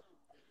Mm.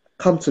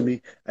 come to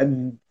me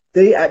and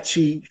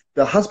the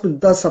husband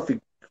does something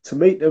to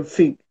make them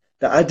think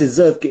that I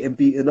deserve getting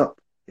beaten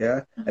up.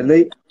 Yeah. And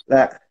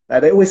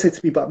they always say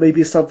to me, but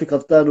maybe it's something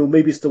I've done, or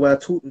maybe it's the way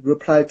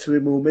replied to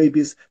him, or maybe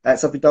it's like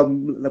something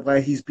done like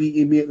why he's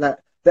beating me. Like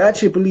they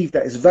actually believe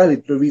that it's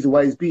valid the reason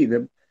why he's beating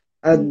them.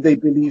 And they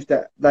Mm. believe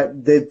that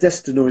like their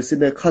destiny or it's in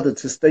their qadr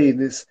to stay in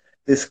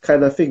this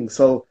kind of thing.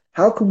 So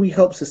how can we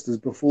help sisters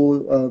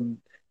before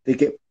they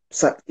get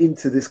sucked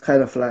into this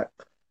kind of like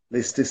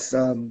this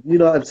you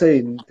know what I'm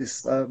saying,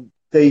 this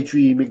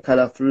daydreaming kind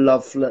of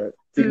love flirt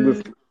thing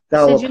with Mm.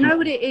 So dour do you know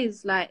what people. it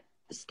is? Like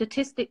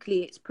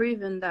statistically, it's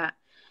proven that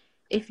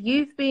if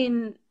you've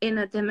been in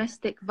a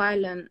domestic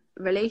violent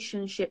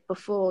relationship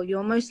before,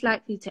 you're most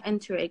likely to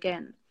enter it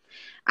again.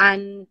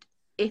 And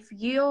if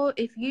you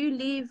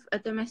leave a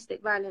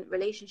domestic violent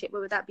relationship,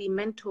 whether that be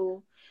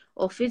mental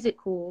or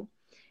physical,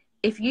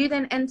 if you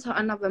then enter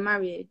another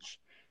marriage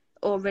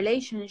or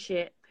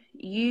relationship,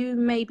 you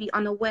may be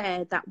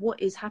unaware that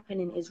what is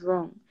happening is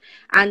wrong.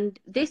 And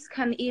this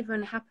can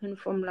even happen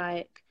from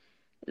like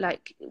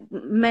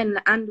men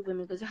and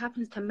women, because it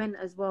happens to men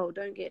as well,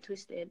 don't get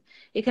twisted.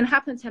 It can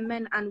happen to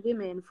men and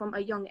women from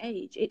a young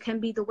age. It can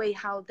be the way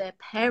how their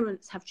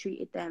parents have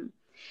treated them.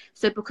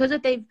 So because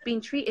of they've been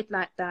treated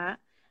like that,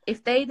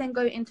 if they then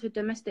go into a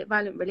domestic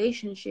violent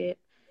relationship,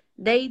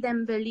 they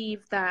then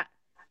believe that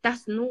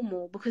that's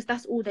normal because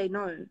that's all they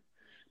know.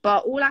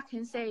 But all I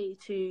can say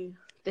to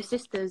the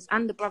sisters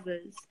and the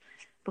brothers,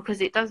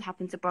 because it does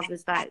happen to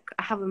brothers, like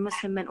I have a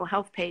Muslim mental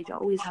health page, I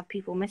always have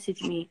people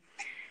message me.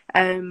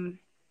 um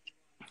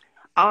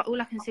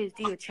all I can say is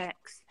do your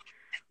checks.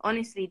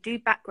 Honestly, do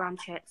background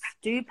checks,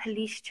 do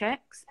police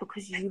checks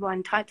because you are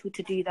entitled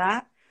to do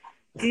that.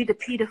 Do the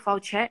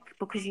paedophile check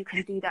because you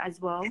can do that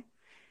as well.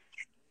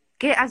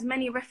 Get as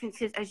many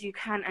references as you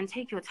can and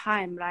take your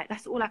time. Like,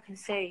 that's all I can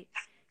say.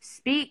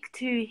 Speak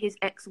to his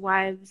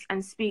ex-wives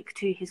and speak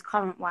to his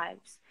current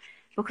wives,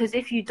 because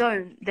if you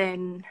don't,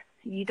 then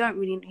you don't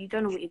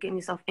know what you're getting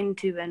yourself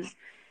into. And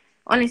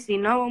honestly,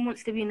 no one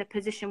wants to be in a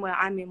position where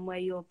I'm in, where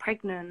you're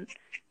pregnant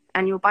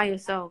and you're by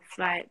yourself.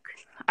 Like,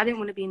 I didn't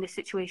want to be in this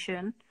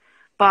situation,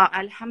 but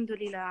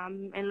alhamdulillah,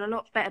 I'm in a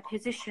lot better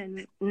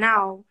position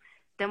now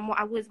than what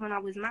I was when I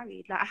was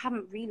married. Like, I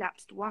haven't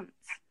relapsed once.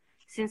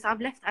 Since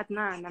I've left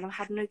Adnan and I've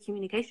had no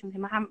communication with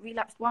him, I haven't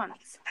relapsed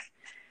once.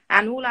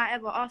 And all I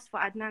ever asked for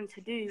Adnan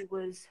to do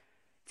was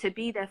to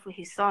be there for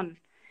his son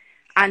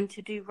and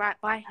to do right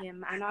by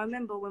him. And I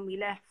remember when we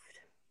left,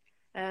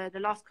 the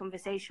last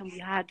conversation we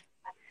had,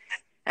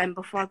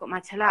 before I got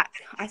my talak,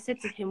 I said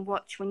to him,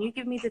 watch, when you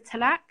give me the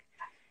talak,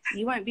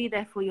 you won't be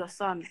there for your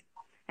son.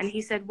 And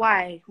he said,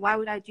 why? Why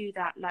would I do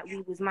that? Like,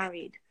 we was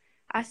married.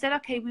 I said,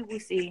 okay, we will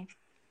see.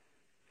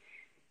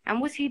 And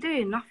what's he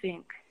doing?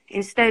 Nothing.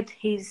 Instead,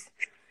 he's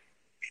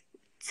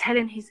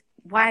telling his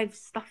wife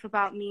stuff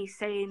about me,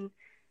 saying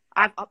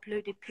I've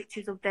uploaded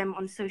pictures of them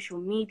on social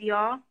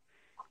media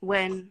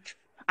when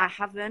I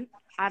haven't.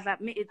 I've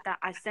admitted that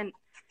I sent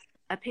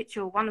a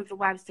picture of one of the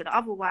wives to the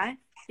other wife.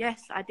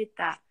 Yes, I did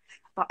that.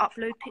 But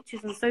upload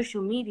pictures on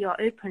social media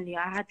openly,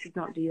 I had to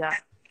not do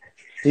that.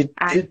 And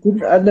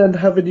Didn't Adnan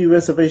have any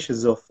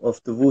reservations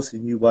of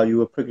divorcing you while you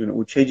were pregnant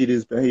or changing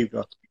his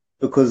behavior?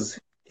 Because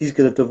he's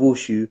going to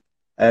divorce you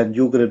and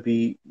you're going to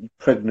be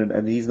pregnant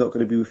and he's not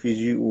going to be with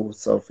you or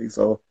something.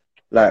 So,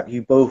 like,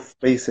 you both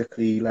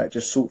basically, like,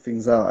 just sort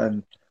things out.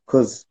 And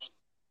because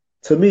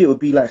to me, it would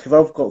be like if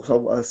I've got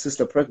a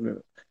sister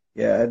pregnant,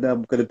 yeah, and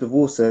I'm going to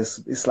divorce her,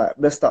 it's like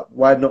messed up.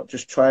 Why not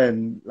just try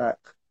and, like,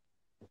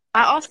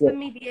 I asked for swap?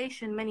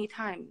 mediation many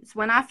times.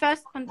 When I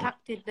first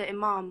contacted the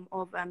Imam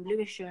of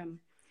Lewisham,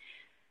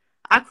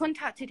 I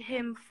contacted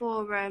him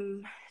for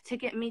to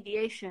get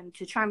mediation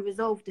to try and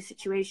resolve the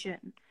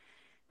situation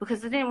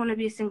because I didn't want to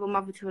be a single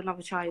mother to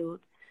another child.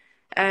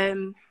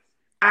 And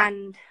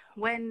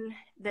when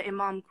the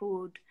Imam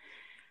called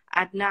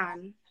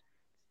Adnan,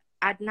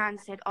 Adnan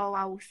said, "Oh,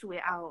 I will sort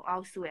it out.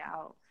 I'll sort it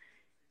out."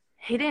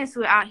 He didn't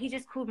sort it out. He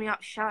just called me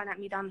up, shouting at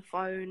me down the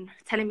phone,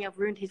 telling me I've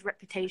ruined his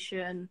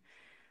reputation,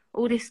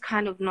 all this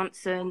kind of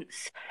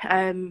nonsense.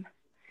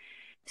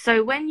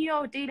 So when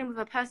you're dealing with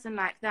a person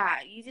like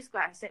that, you just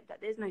got to accept that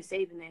there's no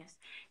saving this.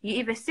 You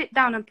either sit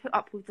down and put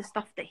up with the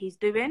stuff that he's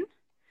doing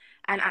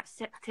and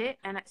accept it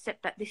and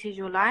accept that this is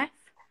your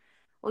life,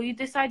 or you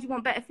decide you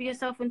want better for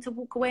yourself and to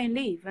walk away and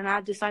leave. And I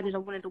decided I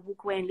wanted to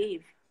walk away and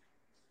leave.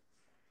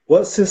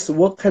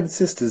 What kind of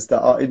sisters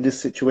that are in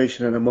this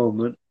situation at the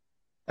moment,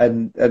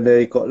 and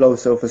they got low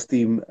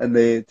self-esteem, and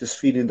they're just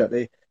feeling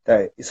that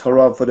it's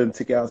haram for them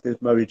to get out of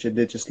this marriage, and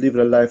they're just living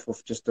a life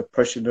of just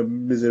depression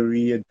and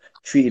misery and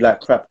treated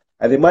like crap.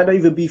 And it might not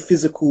even be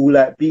physical,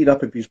 like beating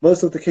up abuse.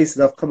 Most of the cases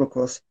I've come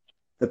across,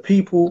 the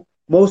people,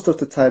 most of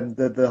the time,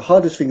 the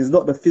hardest thing is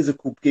not the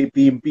physical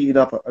being beaten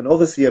up. And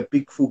obviously, a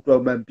big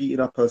full-grown man beating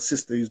up a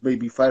sister who's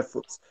maybe 5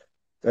 foot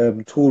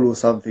tall or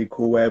something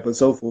or whatever and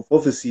so forth.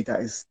 Obviously, that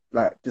is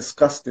like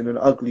disgusting and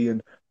ugly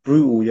and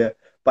brutal, yeah.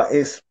 But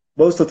it's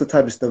most of the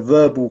time it's the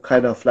verbal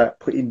kind of like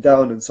putting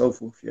down and so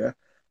forth, yeah.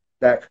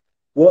 Like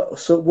what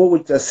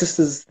would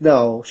sisters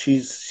now?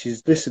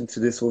 She's listened to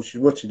this or she's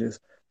watching this,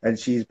 and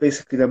she's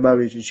basically in a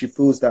marriage, and she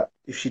feels that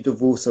if she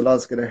divorces,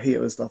 Allah's gonna hate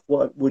her and stuff.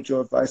 What would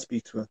your advice be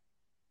to her?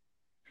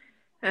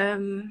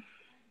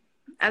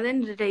 At the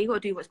end of the day, you got to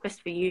do what's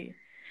best for you.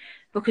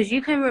 Because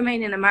you can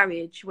remain in a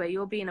marriage where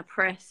you're being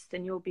oppressed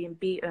and you're being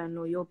beaten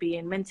or you're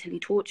being mentally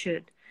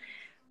tortured.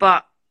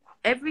 But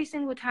every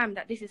single time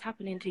that this is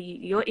happening to you,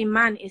 your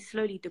iman is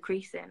slowly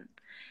decreasing.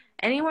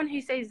 Anyone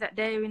who says that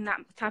they're in that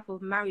type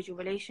of marriage or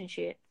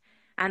relationship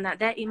and that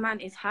their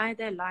iman is high,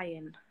 they're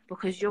lying,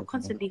 because you're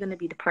constantly going to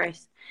be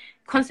depressed,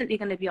 constantly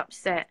going to be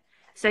upset.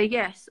 So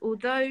yes,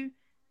 although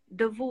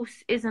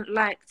divorce isn't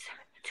liked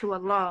to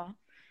Allah,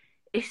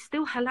 it's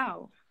still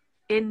halal.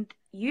 And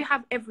you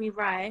have every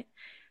right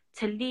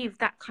to leave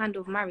that kind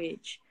of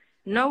marriage.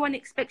 No one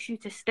expects you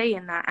to stay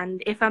in that.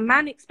 And if a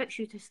man expects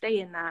you to stay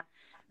in that,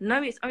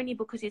 no, it's only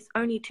because it's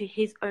only to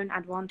his own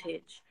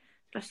advantage.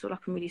 That's all I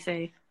can really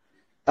say.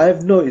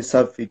 I've noticed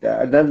something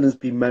that Ananda's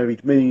been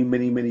married many,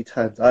 many, many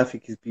times. I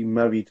think he's been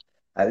married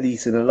at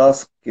least in the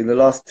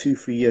last 2,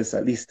 3 years,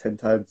 at least 10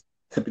 times,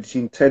 to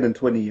between 10 and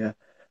 20. Yeah,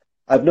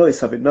 I've noticed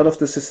something. None of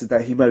the sisters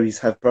that he marries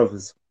have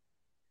brothers.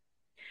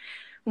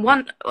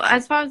 One,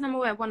 as far as I'm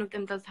aware, one of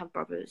them does have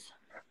brothers.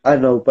 I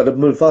know, but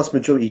the vast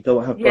majority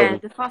don't have Yeah,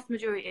 brothers. the vast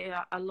majority,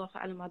 Allah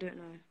Alam, I don't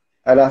know.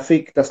 And I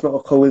think that's not a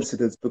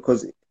coincidence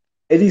because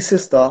any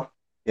sister,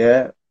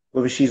 yeah,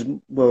 whether she's,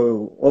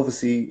 well,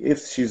 obviously,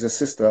 if she's a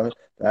sister,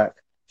 like,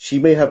 she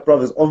may have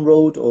brothers on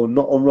road or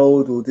not on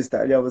road or this,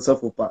 that, and the other and so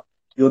forth, but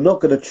you're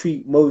not going to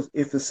treat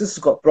if a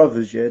sister's got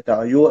brothers, yeah, that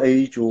are your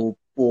age or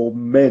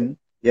men,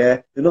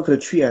 yeah, you're not going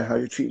to treat her how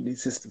you're treating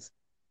these sisters.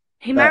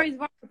 He Like, marries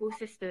vulnerable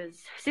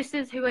sisters.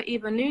 Sisters who are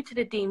either new to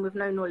the deen with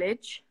no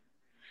knowledge,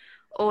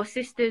 or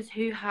sisters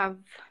who are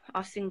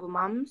single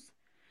mums,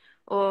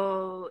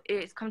 or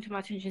it's come to my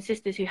attention,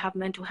 sisters who have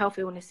mental health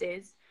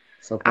illnesses.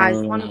 As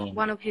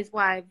one of his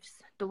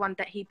wives, the one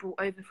that he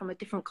brought over from a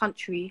different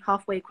country,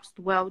 halfway across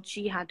the world,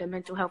 she had a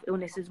mental health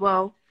illness as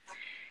well.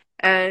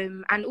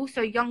 And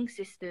also young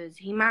sisters.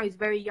 He marries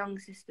very young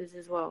sisters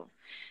as well.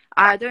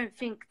 I don't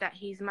think that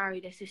he's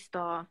married a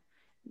sister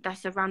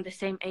that's around the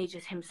same age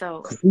as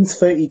himself. he's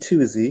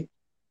 32, is he?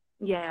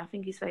 Yeah, I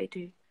think he's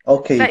 32.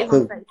 Okay,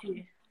 31,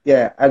 32.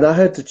 yeah, and I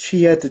heard that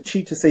she had the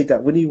cheek to say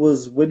that when you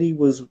was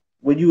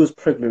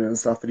pregnant and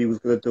stuff, and he was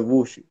going to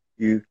divorce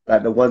you,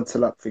 like the one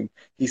talak thing.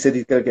 He said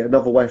he's going to get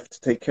another wife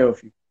to take care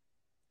of you.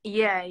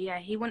 Yeah.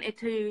 He wanted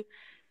to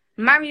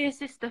marry a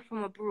sister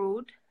from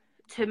abroad,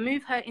 to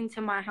move her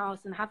into my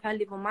house and have her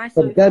live on my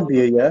From sofa.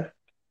 Gambia, yeah.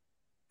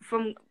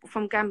 From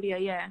Gambia,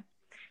 yeah.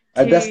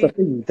 And that's the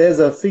thing.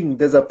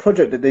 There's a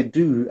project that they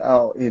do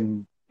out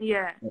in.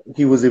 Yeah.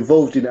 He was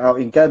involved in out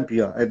in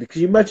Gambia, and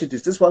can you imagine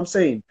this? This is what I'm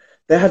saying.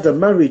 They had a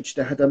marriage.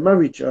 Uh,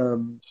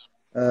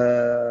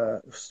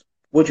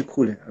 what do you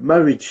call it? A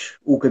marriage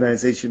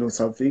organization or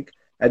something,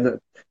 and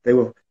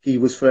he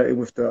was flirting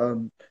with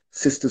the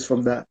sisters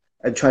from that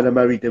and trying to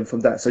marry them from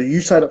that. So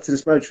you sign up to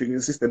this marriage thing, and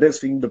the sister. Next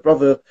thing, the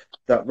brother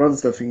that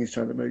runs the thing is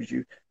trying to marry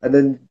you, and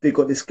then they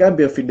got this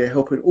Gambia thing. They're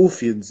helping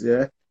orphans.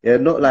 Yeah,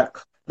 not like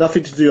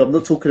nothing to do. I'm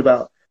not talking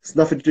about. It's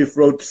nothing to do with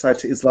roadside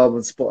to Islam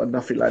and spot and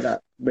nothing like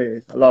that.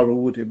 May Allah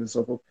reward him and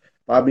so forth.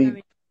 But I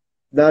mean,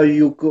 now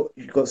you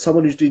got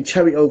someone who's doing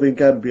charity over in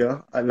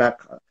Gambia, and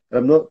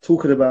I'm not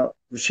talking about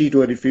Rashid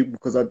or anything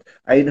because I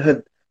ain't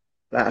heard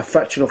like a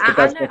fraction of the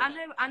guy's.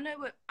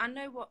 I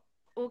know what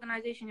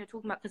organization you're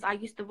talking about because I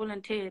used to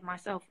volunteer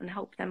myself and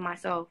help them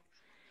myself.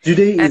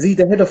 Is he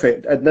the head of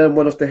it? Adnan,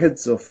 one of the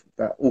heads of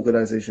that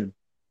organization?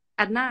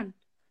 Adnan?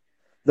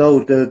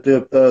 No,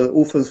 the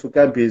Orphans for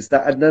Gambia, is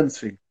that Adnan's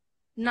thing?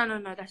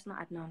 No, that's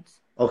not Adnan's.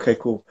 Okay,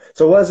 cool.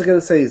 So what I was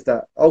gonna say is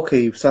that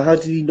okay. So how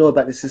did he know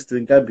about his sister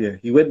in Gambia?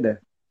 He went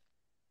there.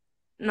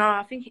 No,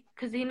 I think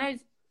because he knows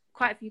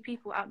quite a few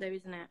people out there,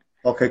 isn't it?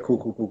 Okay, cool,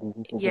 cool, cool, cool,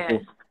 cool, cool, cool, Yeah.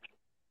 cool.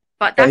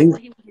 But But that's he's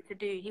what he wanted to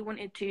do. He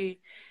wanted to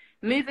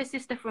move his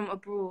sister from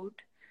abroad,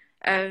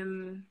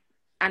 um,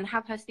 and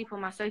have her sleep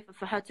on my sofa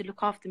for her to look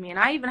after me. And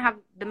I even have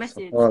the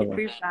message to subhanallah.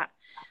 prove that.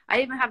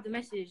 I even have the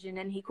message, and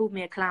then he called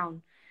me a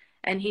clown.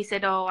 And he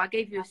said, "Oh, I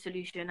gave you a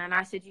solution." And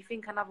I said, "You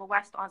think another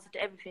wife's the answer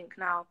to everything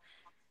now?"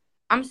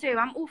 I'm sorry,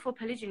 I'm all for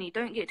polygyny.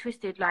 Don't get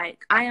twisted.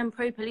 Like, I am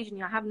pro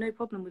polygyny. I have no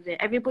problem with it.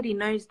 Everybody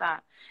knows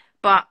that.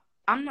 But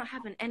I'm not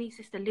having any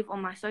sister live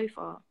on my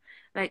sofa.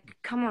 Like,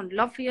 come on,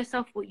 love for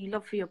yourself what you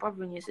love for your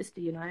brother and your sister,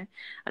 you know?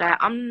 Like,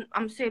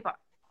 I'm sorry, but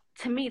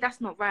to me,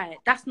 that's not right.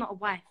 That's not a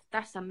wife.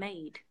 That's a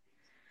maid.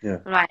 Yeah.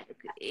 Like,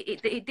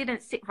 it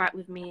didn't sit right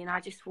with me, and I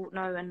just thought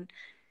no.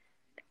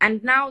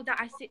 And now that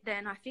I sit there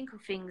and I think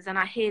of things, and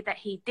I hear that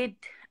he did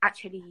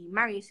actually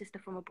marry a sister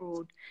from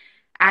abroad,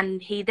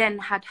 and he then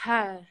had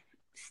her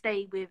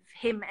stay with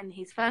him and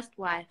his first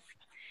wife,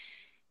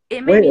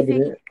 it made Wait me a think,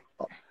 minute.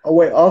 Oh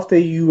wait, after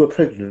you were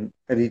pregnant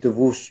and he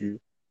divorced you,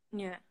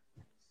 yeah,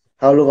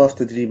 how long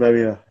after did he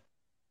marry her?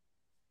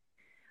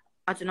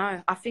 I don't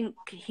know. I think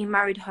he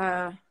married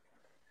her.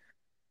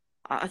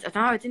 I don't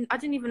know. I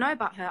didn't even know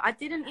about her. I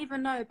didn't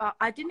even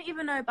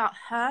know about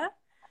her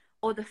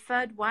or the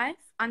third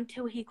wife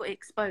until he got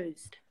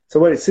exposed. So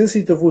wait, since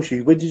he divorced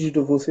you, when did you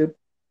divorce him?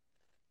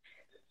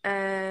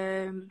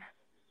 Um,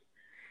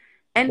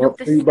 end of What,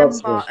 3 months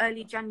December, ago.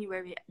 early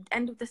January.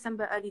 End of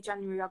December, early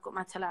January. I got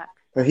my talak.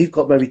 And he's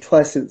got married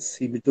twice since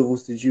he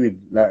divorced you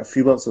in like a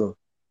few months ago.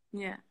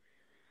 Yeah,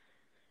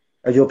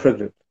 And you're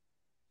pregnant.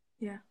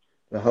 yeah.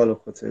 The whole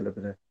of what's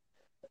there.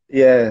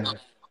 Yeah,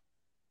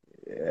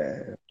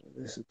 yeah.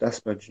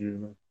 That's my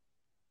dream, man.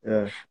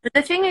 Yeah. But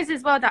the thing is,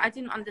 as well, that I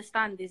didn't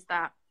understand is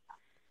that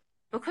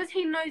because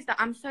he knows that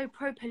I'm so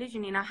pro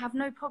polygyny and I have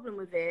no problem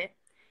with it,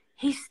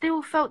 he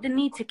still felt the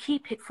need to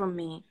keep it from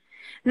me.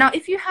 Now,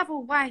 if you have a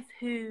wife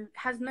who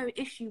has no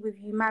issue with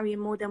you marrying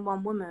more than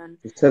one woman,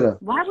 Just tell her.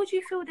 why would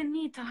you feel the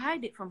need to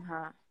hide it from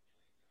her?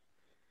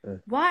 Yeah,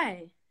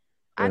 Why?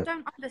 I yeah.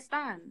 don't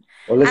understand.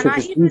 Unless And you're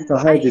just used to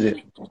hiding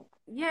it.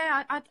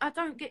 yeah, I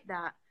don't get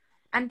that.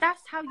 And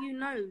that's how you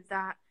know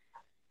that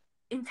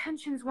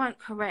intentions weren't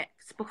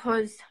correct,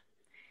 because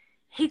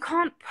he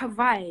can't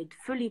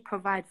fully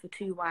provide for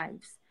two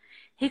wives.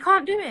 He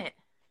can't do it.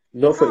 He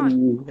Not for can't.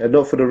 EU and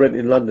not for the rent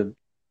in London.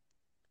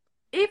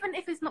 Even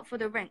if it's not for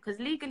the rent, because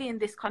legally in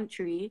this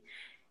country,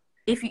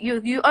 if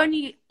you Private,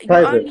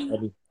 I only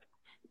mean.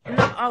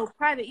 no, oh,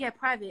 private, yeah,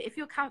 private. If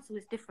your council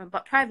is different,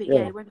 but private, yeah,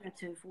 Yeah, he won't be able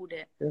to afford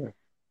it. yeah.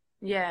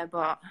 Yeah,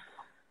 but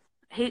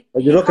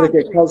And you're he not going to can't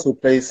get do it. council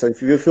place. So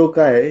if you're a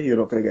guy, you're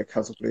not going to get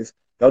council place.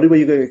 The only way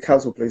you're going to get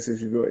council place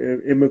is if you're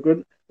an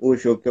immigrant or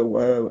if you're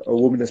a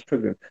woman that's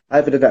pregnant.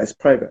 Either than that, it's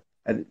private.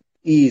 And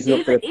E is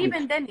not going to pay.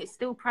 Even then, it's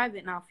still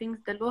private now.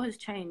 The law has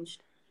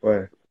changed.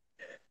 Well,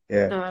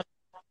 yeah. So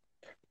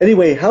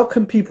Anyway, how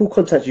can people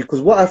contact you?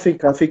 Because what I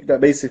think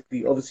that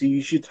basically, obviously,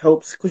 you should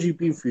help because you've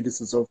been through this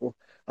and so forth.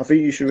 I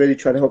think you should really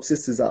try to help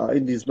sisters that are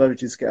in these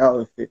marriages get out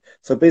of it.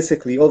 So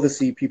basically,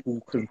 obviously,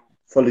 people can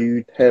follow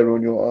you here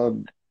on your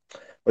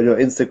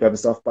Instagram and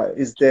stuff. But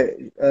is there,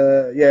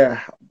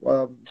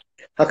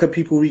 how can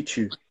people reach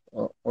you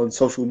on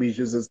social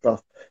medias and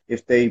stuff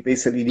if they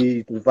basically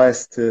need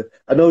advice to?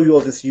 I know you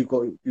obviously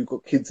you've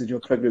got kids and you're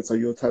pregnant, so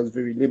your time's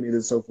very limited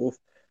and so forth.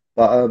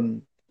 But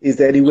is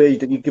there any way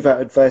that you give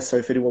out advice so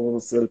if anyone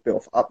wants a bit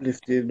of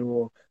uplifting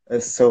or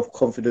self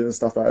confidence and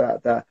stuff like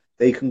that, that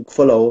they can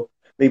follow?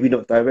 Maybe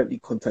not directly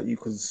contact you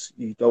because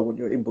you don't want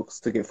your inbox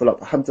to get full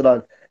up.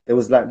 Alhamdulillah, there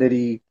was like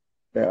nearly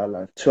there are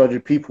like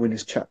 200 people in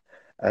this chat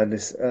and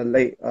it's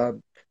late.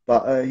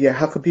 But yeah,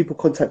 how can people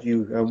contact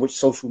you? And which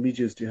social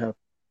medias do you have?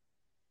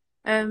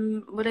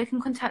 well, they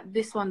can contact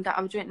this one that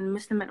I've written,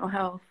 Muslim Mental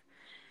Health.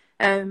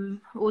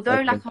 Although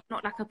Okay, like I'm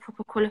not like a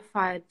proper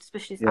qualified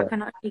specialist, I yeah,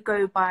 can only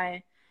go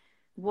by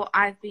what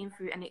I've been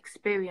through and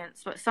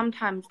experienced. But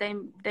sometimes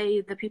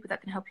the people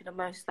that can help you the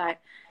most. Like,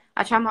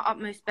 I try my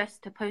utmost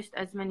best to post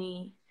as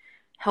many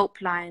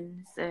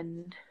helplines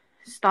and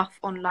stuff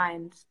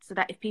online so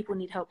that if people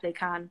need help, they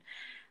can.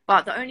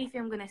 But the only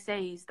thing I'm gonna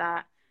say is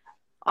that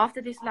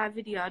after this live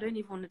video, I don't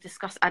even want to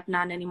discuss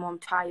Adnan anymore. I'm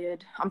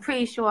tired. I'm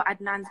pretty sure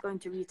Adnan's going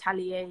to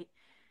retaliate,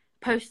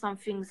 post some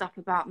things up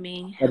about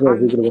me. I don't know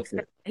if you're gonna watch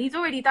it. He's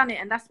already done it,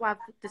 and that's why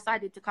I've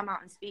decided to come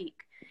out and speak.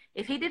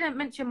 If he didn't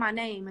mention my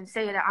name and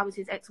say that I was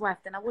his ex-wife,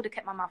 then I would have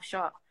kept my mouth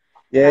shut.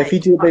 Yeah, if you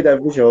Like, didn't make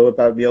that video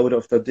about me, I would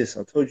have done this.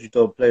 I told you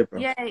don't play, bro.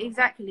 yeah,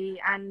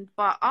 exactly.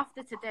 But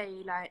after today,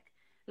 like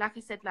I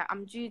said, like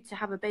I'm due to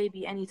have a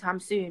baby anytime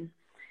soon,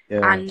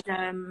 Yeah, and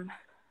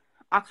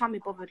I can't be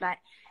bothered. Like,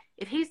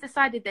 if he's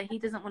decided that he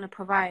doesn't want to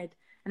provide,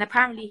 and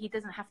apparently he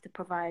doesn't have to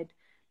provide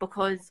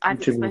because I've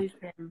what you mean?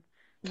 exposed him,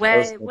 I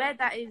was, where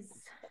that is,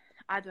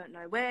 I don't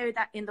know. Where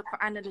that in the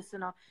Quran and the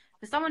Sunnah?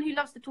 For someone who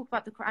loves to talk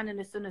about the Quran and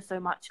the Sunnah so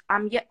much,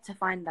 I'm yet to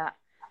find that.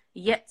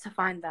 Yet to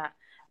find that.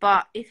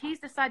 But if he's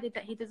decided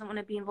that he doesn't want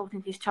to be involved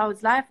in his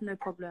child's life, no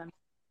problem.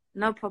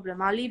 No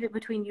problem. I'll leave it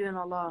between you and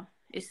Allah.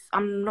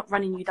 I'm not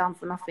running you down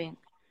for nothing.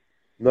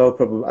 No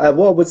problem.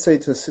 What I would say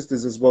to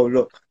sisters as well,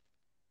 look,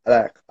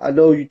 like I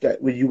know you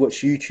that when you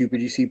watch YouTube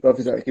and you see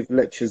brothers that give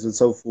lectures and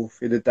so forth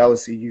in the Dawah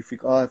scene, you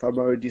think, oh, if I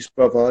married this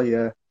brother,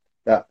 yeah,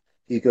 that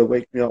he gonna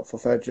wake me up for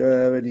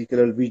Fajr and he's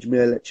gonna read me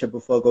a lecture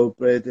before I go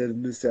to bed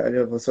and this, that, and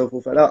the other and so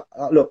forth. And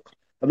look,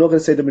 I'm not gonna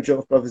say the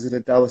majority of brothers in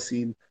the Dawah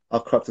scene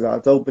are corrupted. I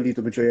don't believe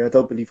the majority. I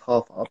don't believe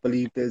half. I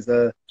believe there's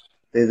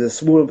a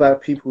small amount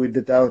of people in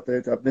the Dawah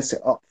that mess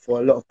it up for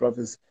a lot of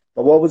brothers.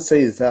 But what I would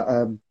say is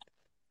that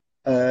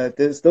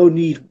there's no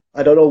need.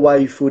 I don't know why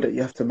you feel that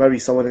you have to marry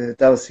someone in a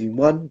Dawah scene.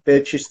 One,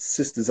 bare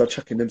sisters are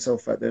chucking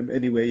themselves at them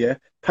anyway, yeah,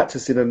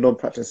 practicing and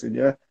non-practicing,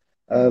 yeah.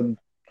 Mm. Um,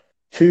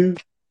 Two,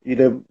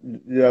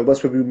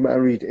 most people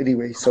married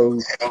anyway, so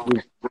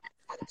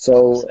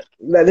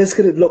let's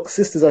get it. Look,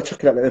 sisters are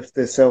chucking at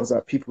themselves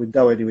at people in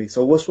Dawah anyway.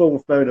 So what's wrong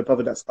with marrying a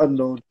brother that's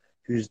unknown,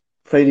 who's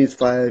praying his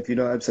five? You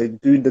know what I'm saying?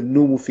 Doing the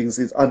normal things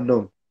is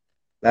unknown.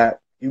 Like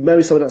you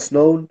marry someone that's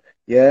known,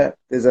 yeah.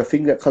 There's a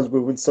thing that comes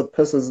with when some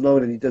person's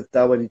known and he does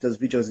dawah and he does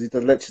videos, and he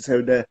does lectures here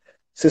and there.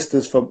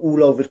 Sisters from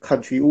all over the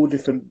country, all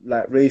different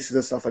like races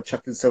and stuff, are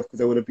chucking themselves because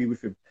they want to be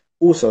with him.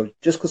 Also,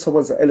 just because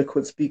someone's an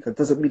eloquent speaker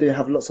doesn't mean they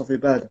have lots of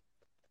ibadah.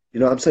 You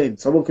know what I'm saying?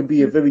 Someone can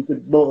be a very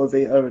good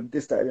motivator and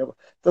this, that, and the other.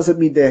 Doesn't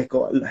mean they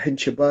got a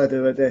hench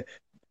ibadah and they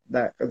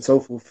like and so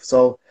forth.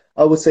 So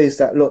I would say is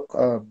that look,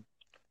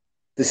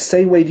 the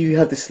same way you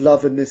have this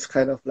love and this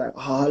kind of like,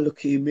 look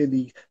at him and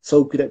he's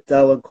so good at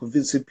dawah and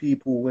convincing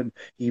people when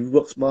he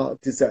rocks my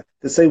this that.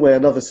 The same way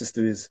another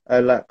sister is.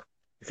 And like,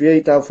 if you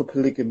ain't down for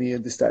polygamy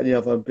and this, that, and the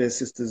other, and bare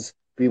sisters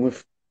being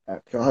with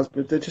like, your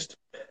husband, they just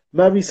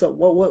marry some.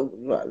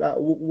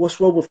 What's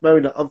wrong with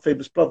marrying an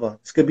unfamous brother?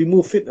 It's gonna be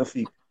more fitna for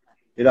you.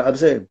 You know what I'm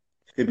saying?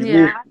 It's gonna be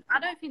more. Yeah,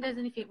 I don't think there's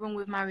anything wrong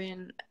with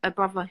marrying a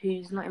brother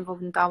who's not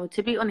involved in dawah.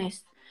 To be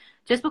honest,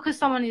 just because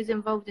someone is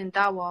involved in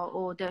dawah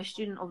or they're a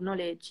student of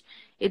knowledge,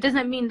 it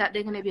doesn't mean that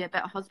they're going to be a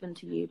better husband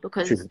to you.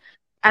 Because True.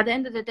 at the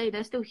end of the day,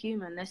 they're still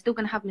human. They're still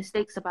going to have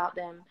mistakes about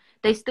them.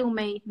 They still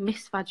may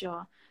miss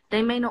Fajr.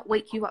 They may not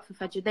wake you up for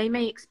Fajr. They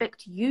may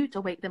expect you to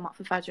wake them up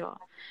for Fajr.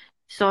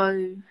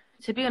 So,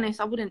 to be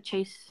honest, I wouldn't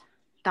chase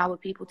dawah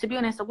people. To be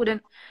honest, I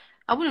wouldn't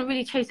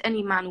really chase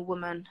any man or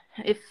woman.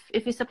 If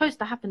it's supposed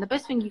to happen, the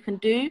best thing you can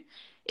do,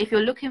 if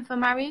you're looking for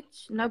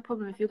marriage, no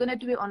problem. If you're gonna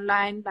do it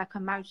online, like a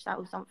marriage site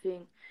or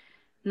something,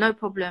 no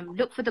problem.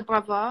 Look for the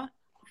brother,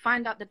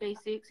 find out the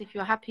basics. If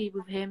you're happy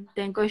with him,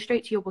 then go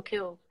straight to your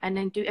wakil and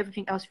then do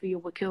everything else for your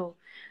wakil.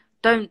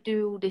 Don't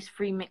do all this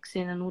free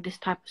mixing and all this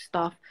type of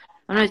stuff.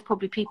 I know there's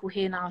probably people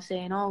here now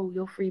saying, "Oh,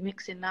 you're free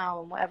mixing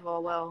now" and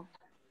whatever. Well,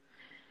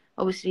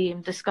 obviously,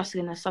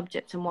 discussing the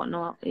subject and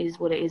whatnot is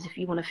what it is. If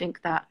you want to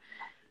think that,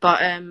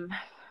 but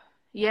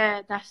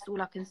yeah, that's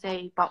all I can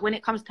say. But when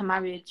it comes to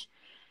marriage,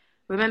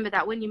 remember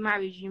that when you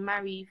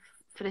marry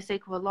for the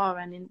sake of Allah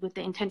and with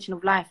the intention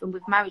of life. And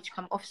with marriage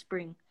come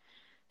offspring.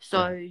 Yeah.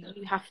 So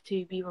you have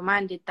to be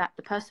reminded that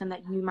the person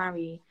that you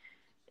marry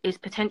is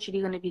potentially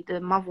going to be the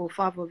mother or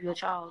father of your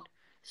child.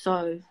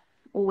 So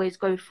always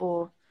go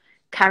for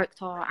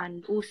character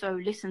and also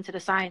listen to the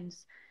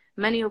signs.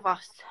 Many of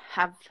us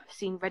have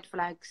seen red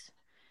flags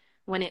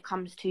when it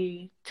comes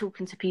to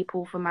talking to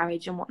people for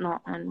marriage and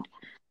whatnot. And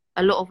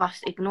a lot of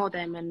us ignore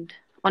them. And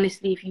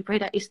honestly, if you pray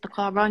that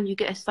istikhara and you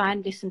get a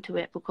sign, listen to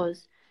it,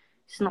 because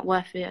it's not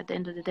worth it at the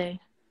end of the day.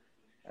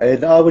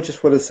 And I would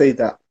just want to say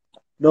that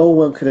no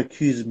one can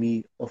accuse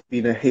me of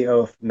being a hater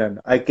of Nan.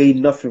 I gain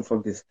nothing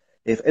from this.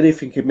 If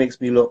anything, it makes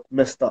me look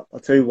messed up. I'll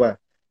tell you why.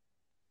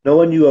 No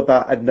one knew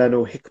about Adnan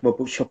or Hikmah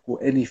Bookshop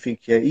or anything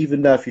here.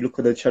 Even now, if you look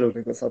on the channel,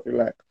 they've got something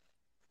like,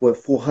 what,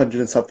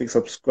 400 and something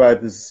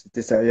subscribers,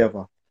 this, that, and the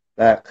other.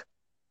 Like,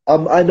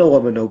 I know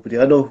I'm a nobody.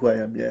 I know who I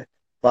am, yeah.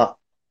 But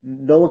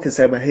no one can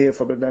say I'm a hater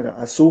from Adnan.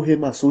 I saw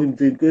him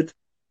doing good,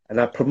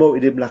 and I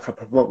promoted him like I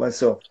promote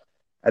myself.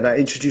 And I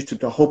introduced him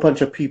to a whole bunch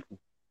of people.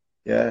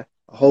 Yeah,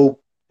 a whole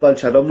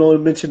bunch. And I'm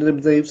not mentioning them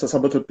names. So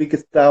some of the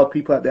biggest style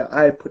people out there,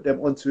 I put them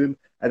onto him.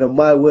 And on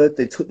my word,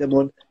 they took them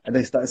on and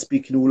they started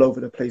speaking all over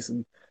the place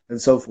and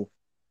so forth.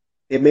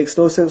 It makes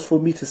no sense for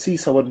me to see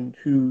someone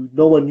who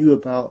no one knew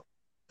about,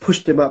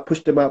 push them out, be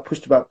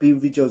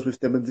in videos with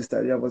them and this, that,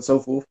 and the other and so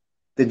forth,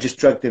 then just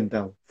drag them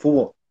down. For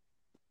what?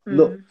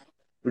 Look,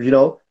 Mm. you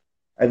know?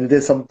 And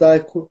there's some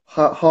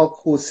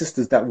hardcore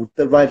sisters that would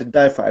ride and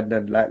die for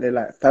Adnan, like they're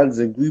like fans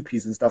and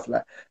groupies and stuff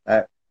like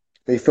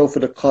they fell for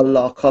the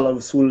color of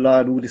Rasulullah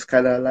and all this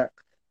kind of like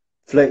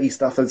flirty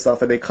stuff and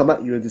stuff, and they come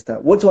at you and this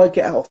that. What do I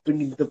get out of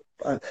bringing the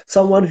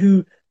someone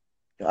who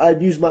I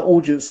use my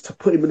audience to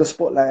put him in the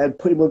spotlight and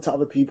put him onto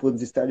other people and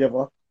this that and the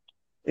other?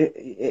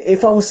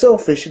 If I was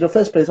selfish in the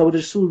first place, I would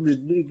have just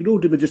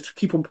ignored him and just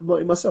keep on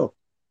promoting myself.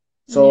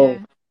 So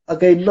Yeah. I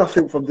gain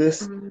nothing from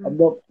this. I'm Mm.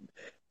 not.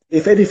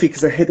 If anything,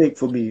 it's a headache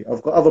for me.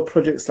 I've got other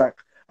projects like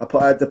I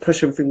put a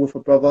depression thing with a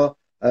brother.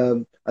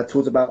 I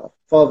talked about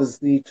fathers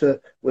need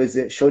to, what is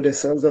it, show their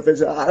sons off.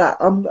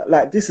 I'm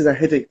like, this is a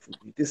headache for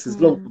me. This is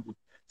long for Mm. me.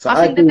 So I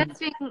I think the do best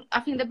thing I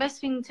think the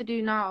best thing to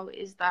do now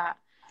is that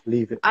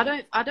leave it. I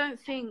don't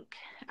think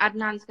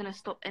Adnan's gonna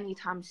stop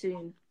anytime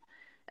soon.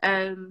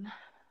 Um,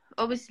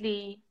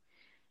 Obviously,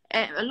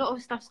 a lot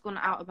of stuff's gone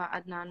out about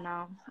Adnan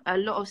now. A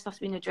lot of stuff's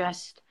been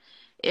addressed.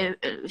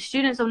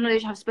 Students of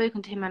knowledge have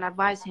spoken to him and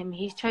advised him.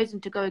 He's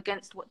chosen to go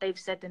against what they've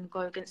said and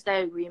go against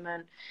their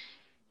agreement.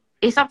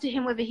 It's up to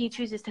him whether he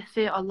chooses to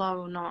fear Allah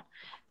or not.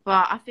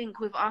 But I think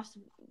with us,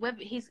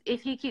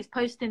 if he keeps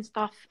posting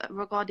stuff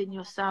regarding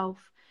yourself,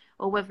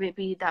 or whether it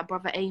be that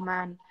brother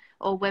Aman,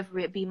 or whether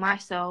it be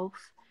myself,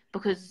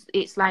 because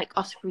it's like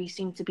us three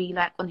seem to be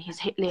like on his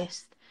hit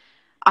list,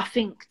 I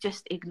think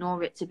just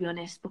ignore it, to be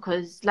honest,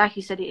 because like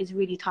you said, it is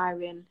really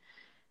tiring,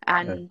 Yeah.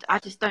 and I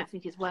just don't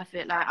think it's worth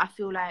it. Like, I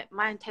feel like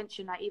my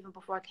intention, like even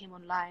before I came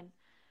online,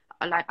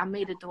 I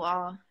made a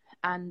dua,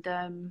 and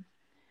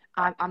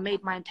I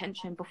made my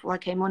intention before I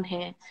came on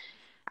here,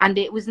 and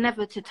it was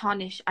never to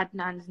tarnish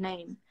Adnan's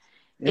name.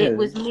 It Yeah.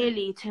 was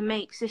merely to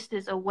make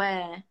sisters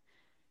aware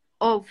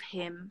of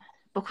him,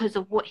 because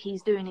of what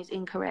he's doing is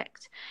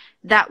incorrect.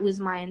 That was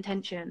my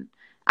intention,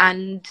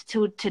 and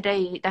till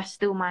today, that's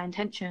still my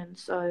intention.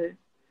 So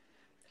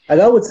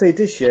And I would say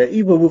this, yeah,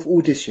 even with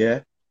all this,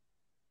 yeah,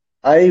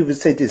 I would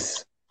say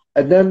this.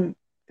 Adnan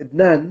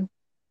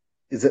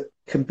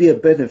can be a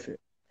benefit.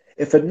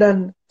 If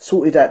Adnan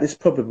sorted out this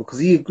problem because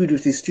he agreed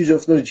with his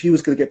student of knowledge, he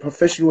was going to get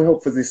professional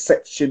help for this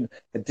sexual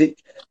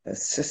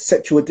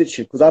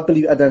addiction. Because I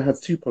believe Adnan has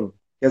two problems.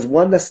 He has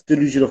one that's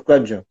delusion of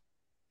grandeur.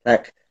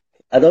 Like,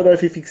 I don't know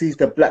if he thinks he's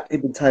the Black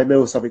Ibn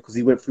Taymiyyah or something because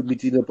he went through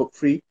Medina Book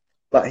 3,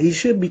 but he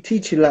shouldn't be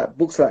teaching like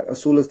books like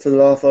Asul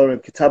Talafa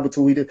and Kitab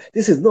al-Tawhid.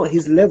 This is not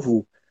his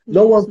level.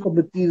 No yeah, it's one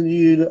not. from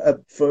Medina,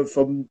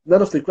 from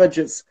none of the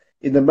graduates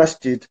in the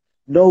masjid.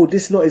 No,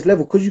 this is not his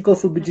level. Because you go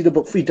through Medina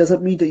Book 3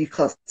 doesn't mean that you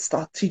can't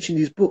start teaching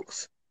these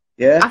books.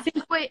 Yeah? I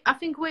think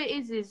what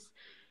it is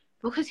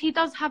because he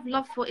does have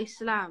love for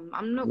Islam.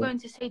 I'm not Yeah. going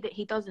to say that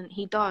he doesn't.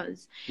 He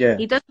does. Yeah.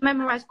 He does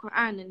memorize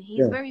Quran, and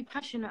he's Yeah. very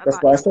passionate That's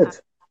about what I Islam.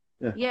 said.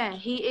 Yeah. Yeah,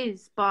 he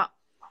is. But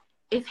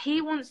if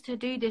he wants to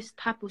do this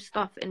type of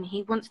stuff, and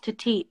he wants to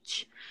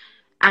teach,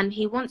 and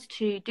he wants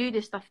to do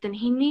this stuff, then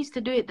he needs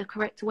to do it the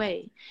correct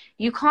way.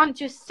 You can't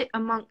just sit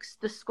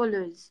amongst the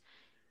scholars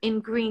in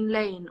Green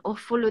Lane, or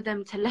follow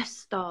them to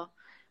Leicester,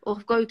 or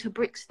go to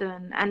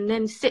Brixton and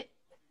then sit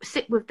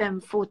with them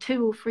for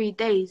 2 or 3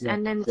 days Yeah.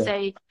 and then Yeah.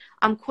 say,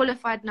 I'm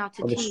qualified now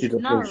to I'm a teach. student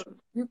of No,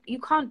 knowledge. you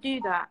can't do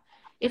that.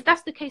 If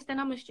that's the case, then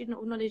I'm a student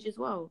of knowledge as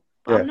well.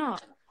 But Yeah. I'm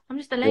not. I'm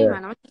just a Yeah.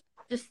 layman.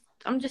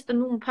 I'm just a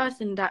normal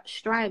person that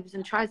strives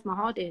and tries my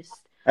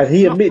hardest. And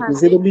he I'm not admitted in a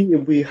perfect.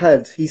 meeting we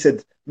had, he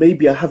said,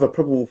 maybe I have a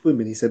problem with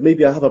women. He said,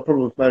 maybe I have a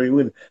problem with marrying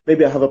women.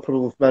 Maybe I have a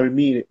problem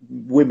with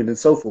women and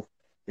so forth.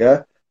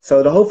 Yeah.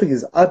 So the whole thing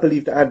is, I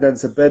believe that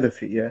Adnan's a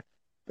benefit. Yeah.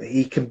 But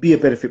he can be a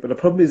benefit. But the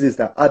problem is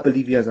that I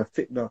believe he has a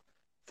fitna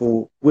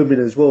for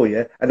women as well.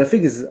 Yeah. And the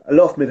thing is, a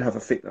lot of men have a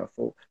fitna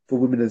for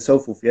women and so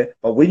forth. Yeah.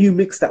 But when you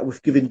mix that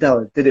with giving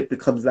down, then it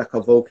becomes like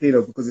a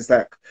volcano because it's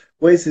like,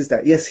 what is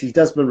that? Yes, he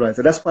does memorize.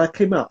 And that's why I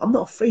came out. I'm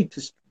not afraid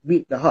to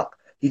meet the haqq.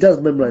 He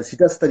does memorize, he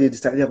does study this,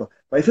 that, and the other.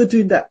 But if you're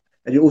doing that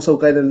and you're also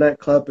going to a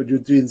nightclub and you're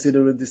doing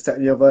zina and this, that,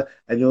 and the other,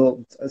 and you're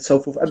and so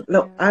forth. And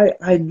now Yeah.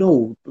 I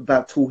know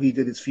about Tawheed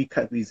and its three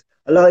categories.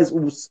 Allah is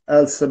all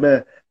Al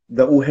Sameh,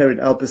 they're all hearing,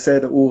 Al Basir,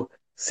 they're all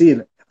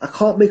seeing. I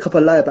can't make up a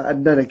lie about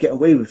Adnan and get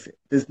away with it.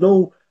 There's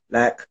no,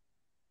 like,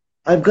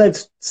 I'm going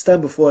to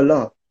stand before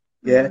Allah.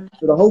 Yeah. Mm.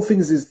 So the whole thing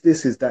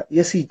is that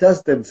yes, he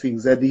does them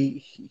things and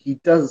he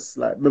does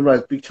like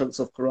memorize big chunks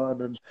of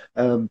Quran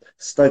and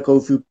start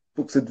go through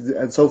books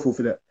and so forth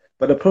with it.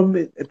 But the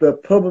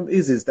problem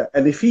is that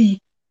and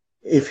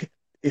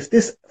if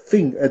this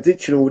thing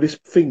addiction or this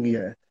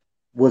thing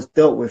was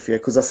dealt with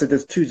because I said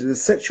there's a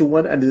sexual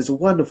one and there's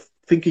one of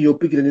thinking you're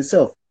bigger than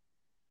yourself.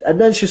 And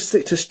then just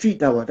stick to street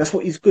dawah. That's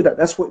what he's good at.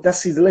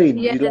 That's his lane.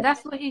 Yeah, You like,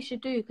 that's what he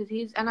should do,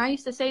 because and I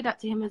used to say that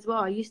to him as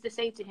well. I used to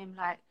say to him,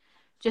 like,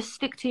 just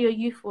stick to your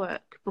youth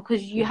work,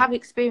 because you have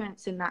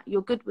experience in that.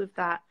 You're good with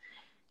that.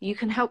 You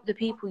can help the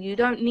people. You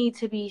don't need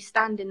to be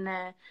standing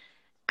there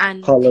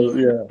and teaching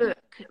the yeah,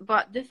 book.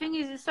 But the thing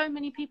is so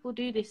many people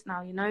do this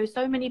now,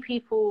 so many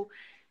people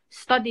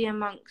study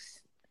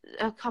amongst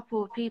a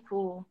couple of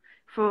people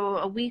for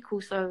a week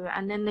or so,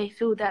 and then they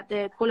feel that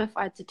they're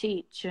qualified to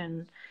teach,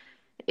 and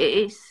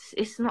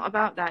it's not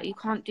about that. You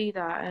can't do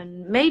that.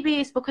 And maybe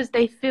it's because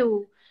they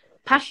feel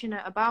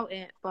passionate about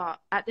it, but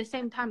at the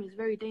same time it's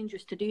very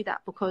dangerous to do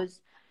that,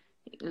 because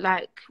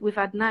like with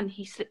Adnan,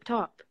 he slipped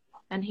up,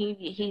 and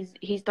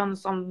he's done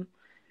some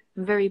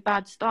very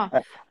bad stuff.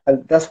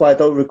 and that's why I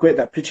don't regret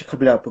that picture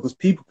coming out because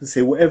people can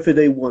say whatever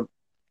they want,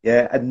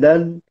 yeah, and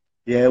then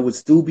would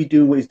still be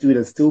doing what he's doing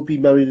and still be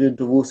married and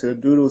divorced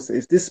and doing all this.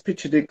 If this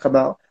picture didn't come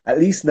out, at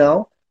least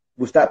now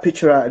with that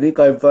picture out and it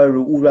going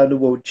viral all around the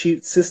world,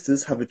 cheat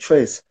sisters have a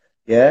choice,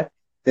 yeah.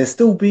 There's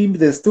still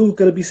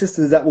gonna be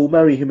sisters that will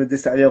marry him and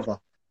this, that, and the other.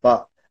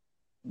 But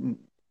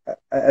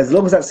as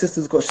long as that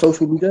sister's got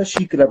social media,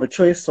 she could have a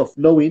choice of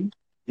knowing,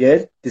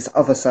 this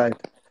other side.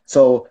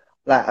 So,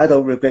 like, I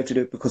don't regret to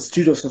do it because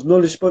students of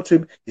knowledge spoke to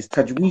him, his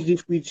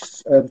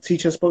Tajweed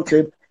teacher spoke to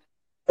him,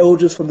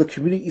 elders from the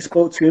community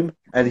spoke to him,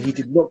 and he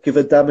did not give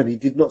a damn and he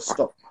did not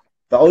stop.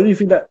 The only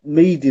thing that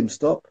made him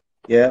stop,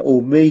 yeah,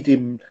 or made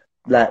him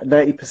like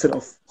 90%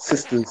 of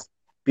sisters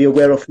be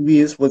aware of who he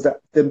is was that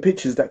them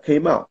pictures that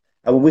came out.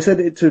 And when we sent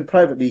it to him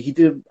privately, he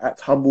didn't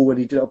act humble and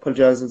he didn't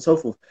apologize and so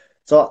forth.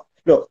 So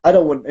look, I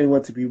don't want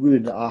anyone to be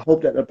ruined. I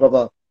hope that the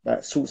brother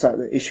like sorts out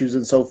the issues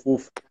and so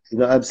forth. You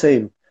know what I'm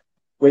saying?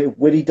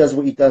 When he does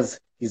what he does,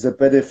 he's a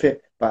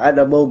benefit. But at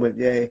the moment,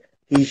 yeah,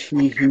 he's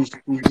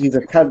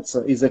a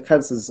cancer. He's a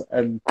cancer,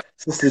 and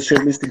sisters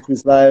shouldn't listen to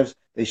his lives.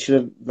 They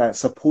shouldn't like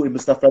support him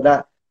and stuff like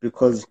that.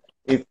 Because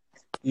if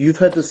you've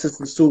heard the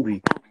sister's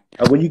story,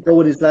 and when you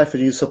go in his life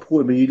and you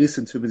support him and you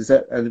listen to him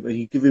and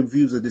you give him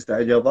views of this,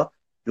 that, and the other,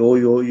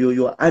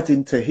 you're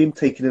adding to him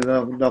taking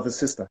another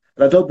sister.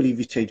 And I don't believe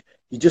he's changed.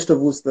 He just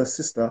divorced the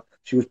sister.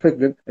 She was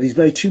pregnant, and he's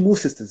married two more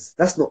sisters.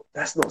 That's not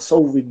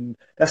solving.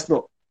 That's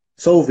not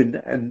solving.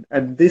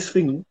 And this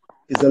thing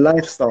is a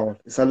lifestyle.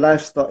 It's a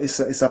lifestyle.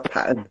 It's a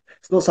pattern.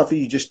 It's not something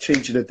you just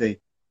change in a day.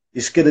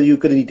 You're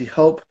gonna need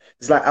help.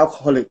 It's like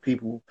alcoholic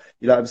people.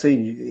 You know what I'm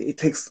saying? It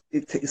takes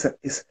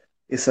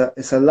it's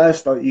a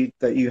lifestyle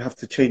that you have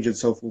to change and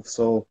so forth.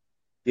 So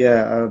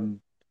yeah,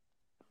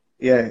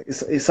 yeah,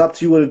 it's up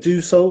to you want to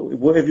do so,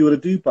 whatever you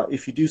want to do. But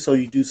if you do so,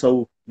 you do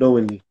so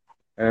knowingly.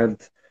 And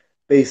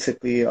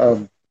basically,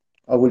 I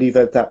will leave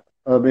it at that.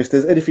 If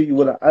there's anything you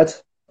want to add,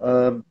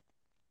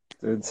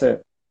 then say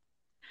it.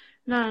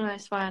 No,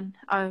 it's fine.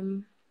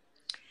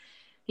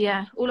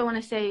 Yeah, all I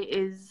want to say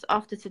is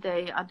after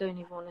today, I don't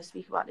even want to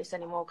speak about this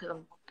anymore because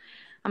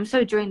I'm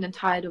so drained and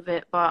tired of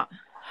it. But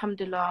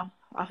alhamdulillah,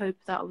 I hope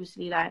that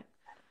obviously like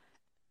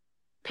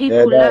Yeah,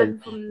 people no, learn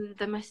from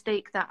the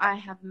mistake that I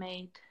have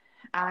made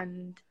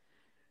and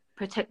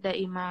protect their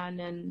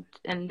iman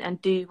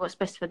and do what's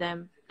best for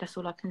them. That's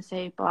all I can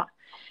say. But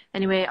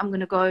anyway, I'm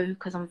gonna go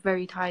because I'm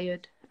very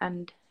tired,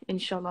 and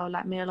inshallah,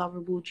 like may Allah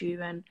reward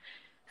you and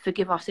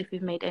forgive us if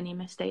we've made any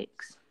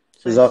mistakes.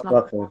 So it's like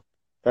Jazakallah khair.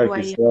 Thank you.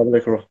 way. Assalamu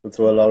alaikum wa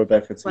rahmatullahi wa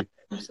barakatuh.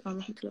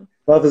 Yeah.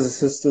 Brothers and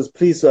sisters,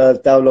 please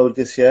download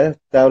this, yeah?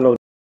 Download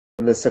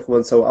the second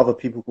one so other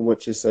people can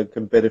watch this and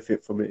can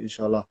benefit from it,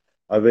 inshallah.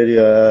 I really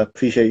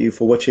appreciate you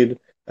for watching.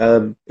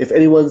 If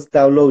anyone's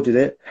downloaded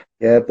it,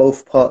 yeah,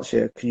 both parts,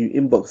 yeah, can you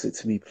inbox it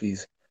to me,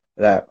 please?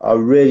 Like, I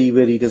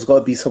really, there's got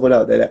to be someone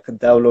out there that can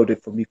download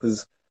it for me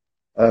because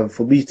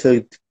for me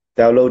to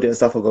download it and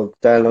stuff, I've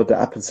got to download the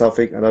app and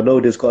something. And I know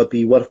there's got to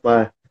be one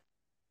of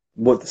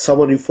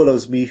someone who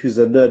follows me who's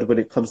a nerd when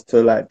it comes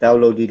to like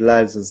downloading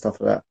lives and stuff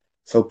like that.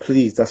 So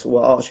please, that's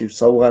what I ask you.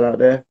 Someone out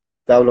there,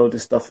 download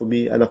this stuff for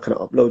me, and I can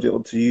upload it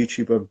onto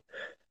YouTube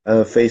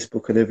and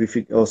Facebook and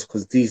everything else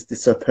because these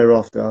disappear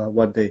after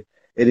one day.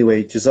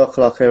 Anyway,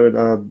 Jazakallah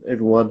khairan,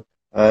 everyone,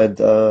 and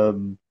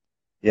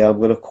yeah, I'm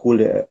gonna call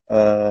it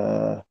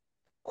a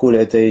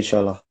day,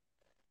 inshallah.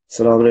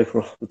 Assalamu alaikum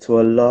wa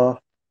rahmatullahi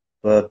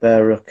wa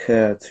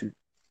barakatuh.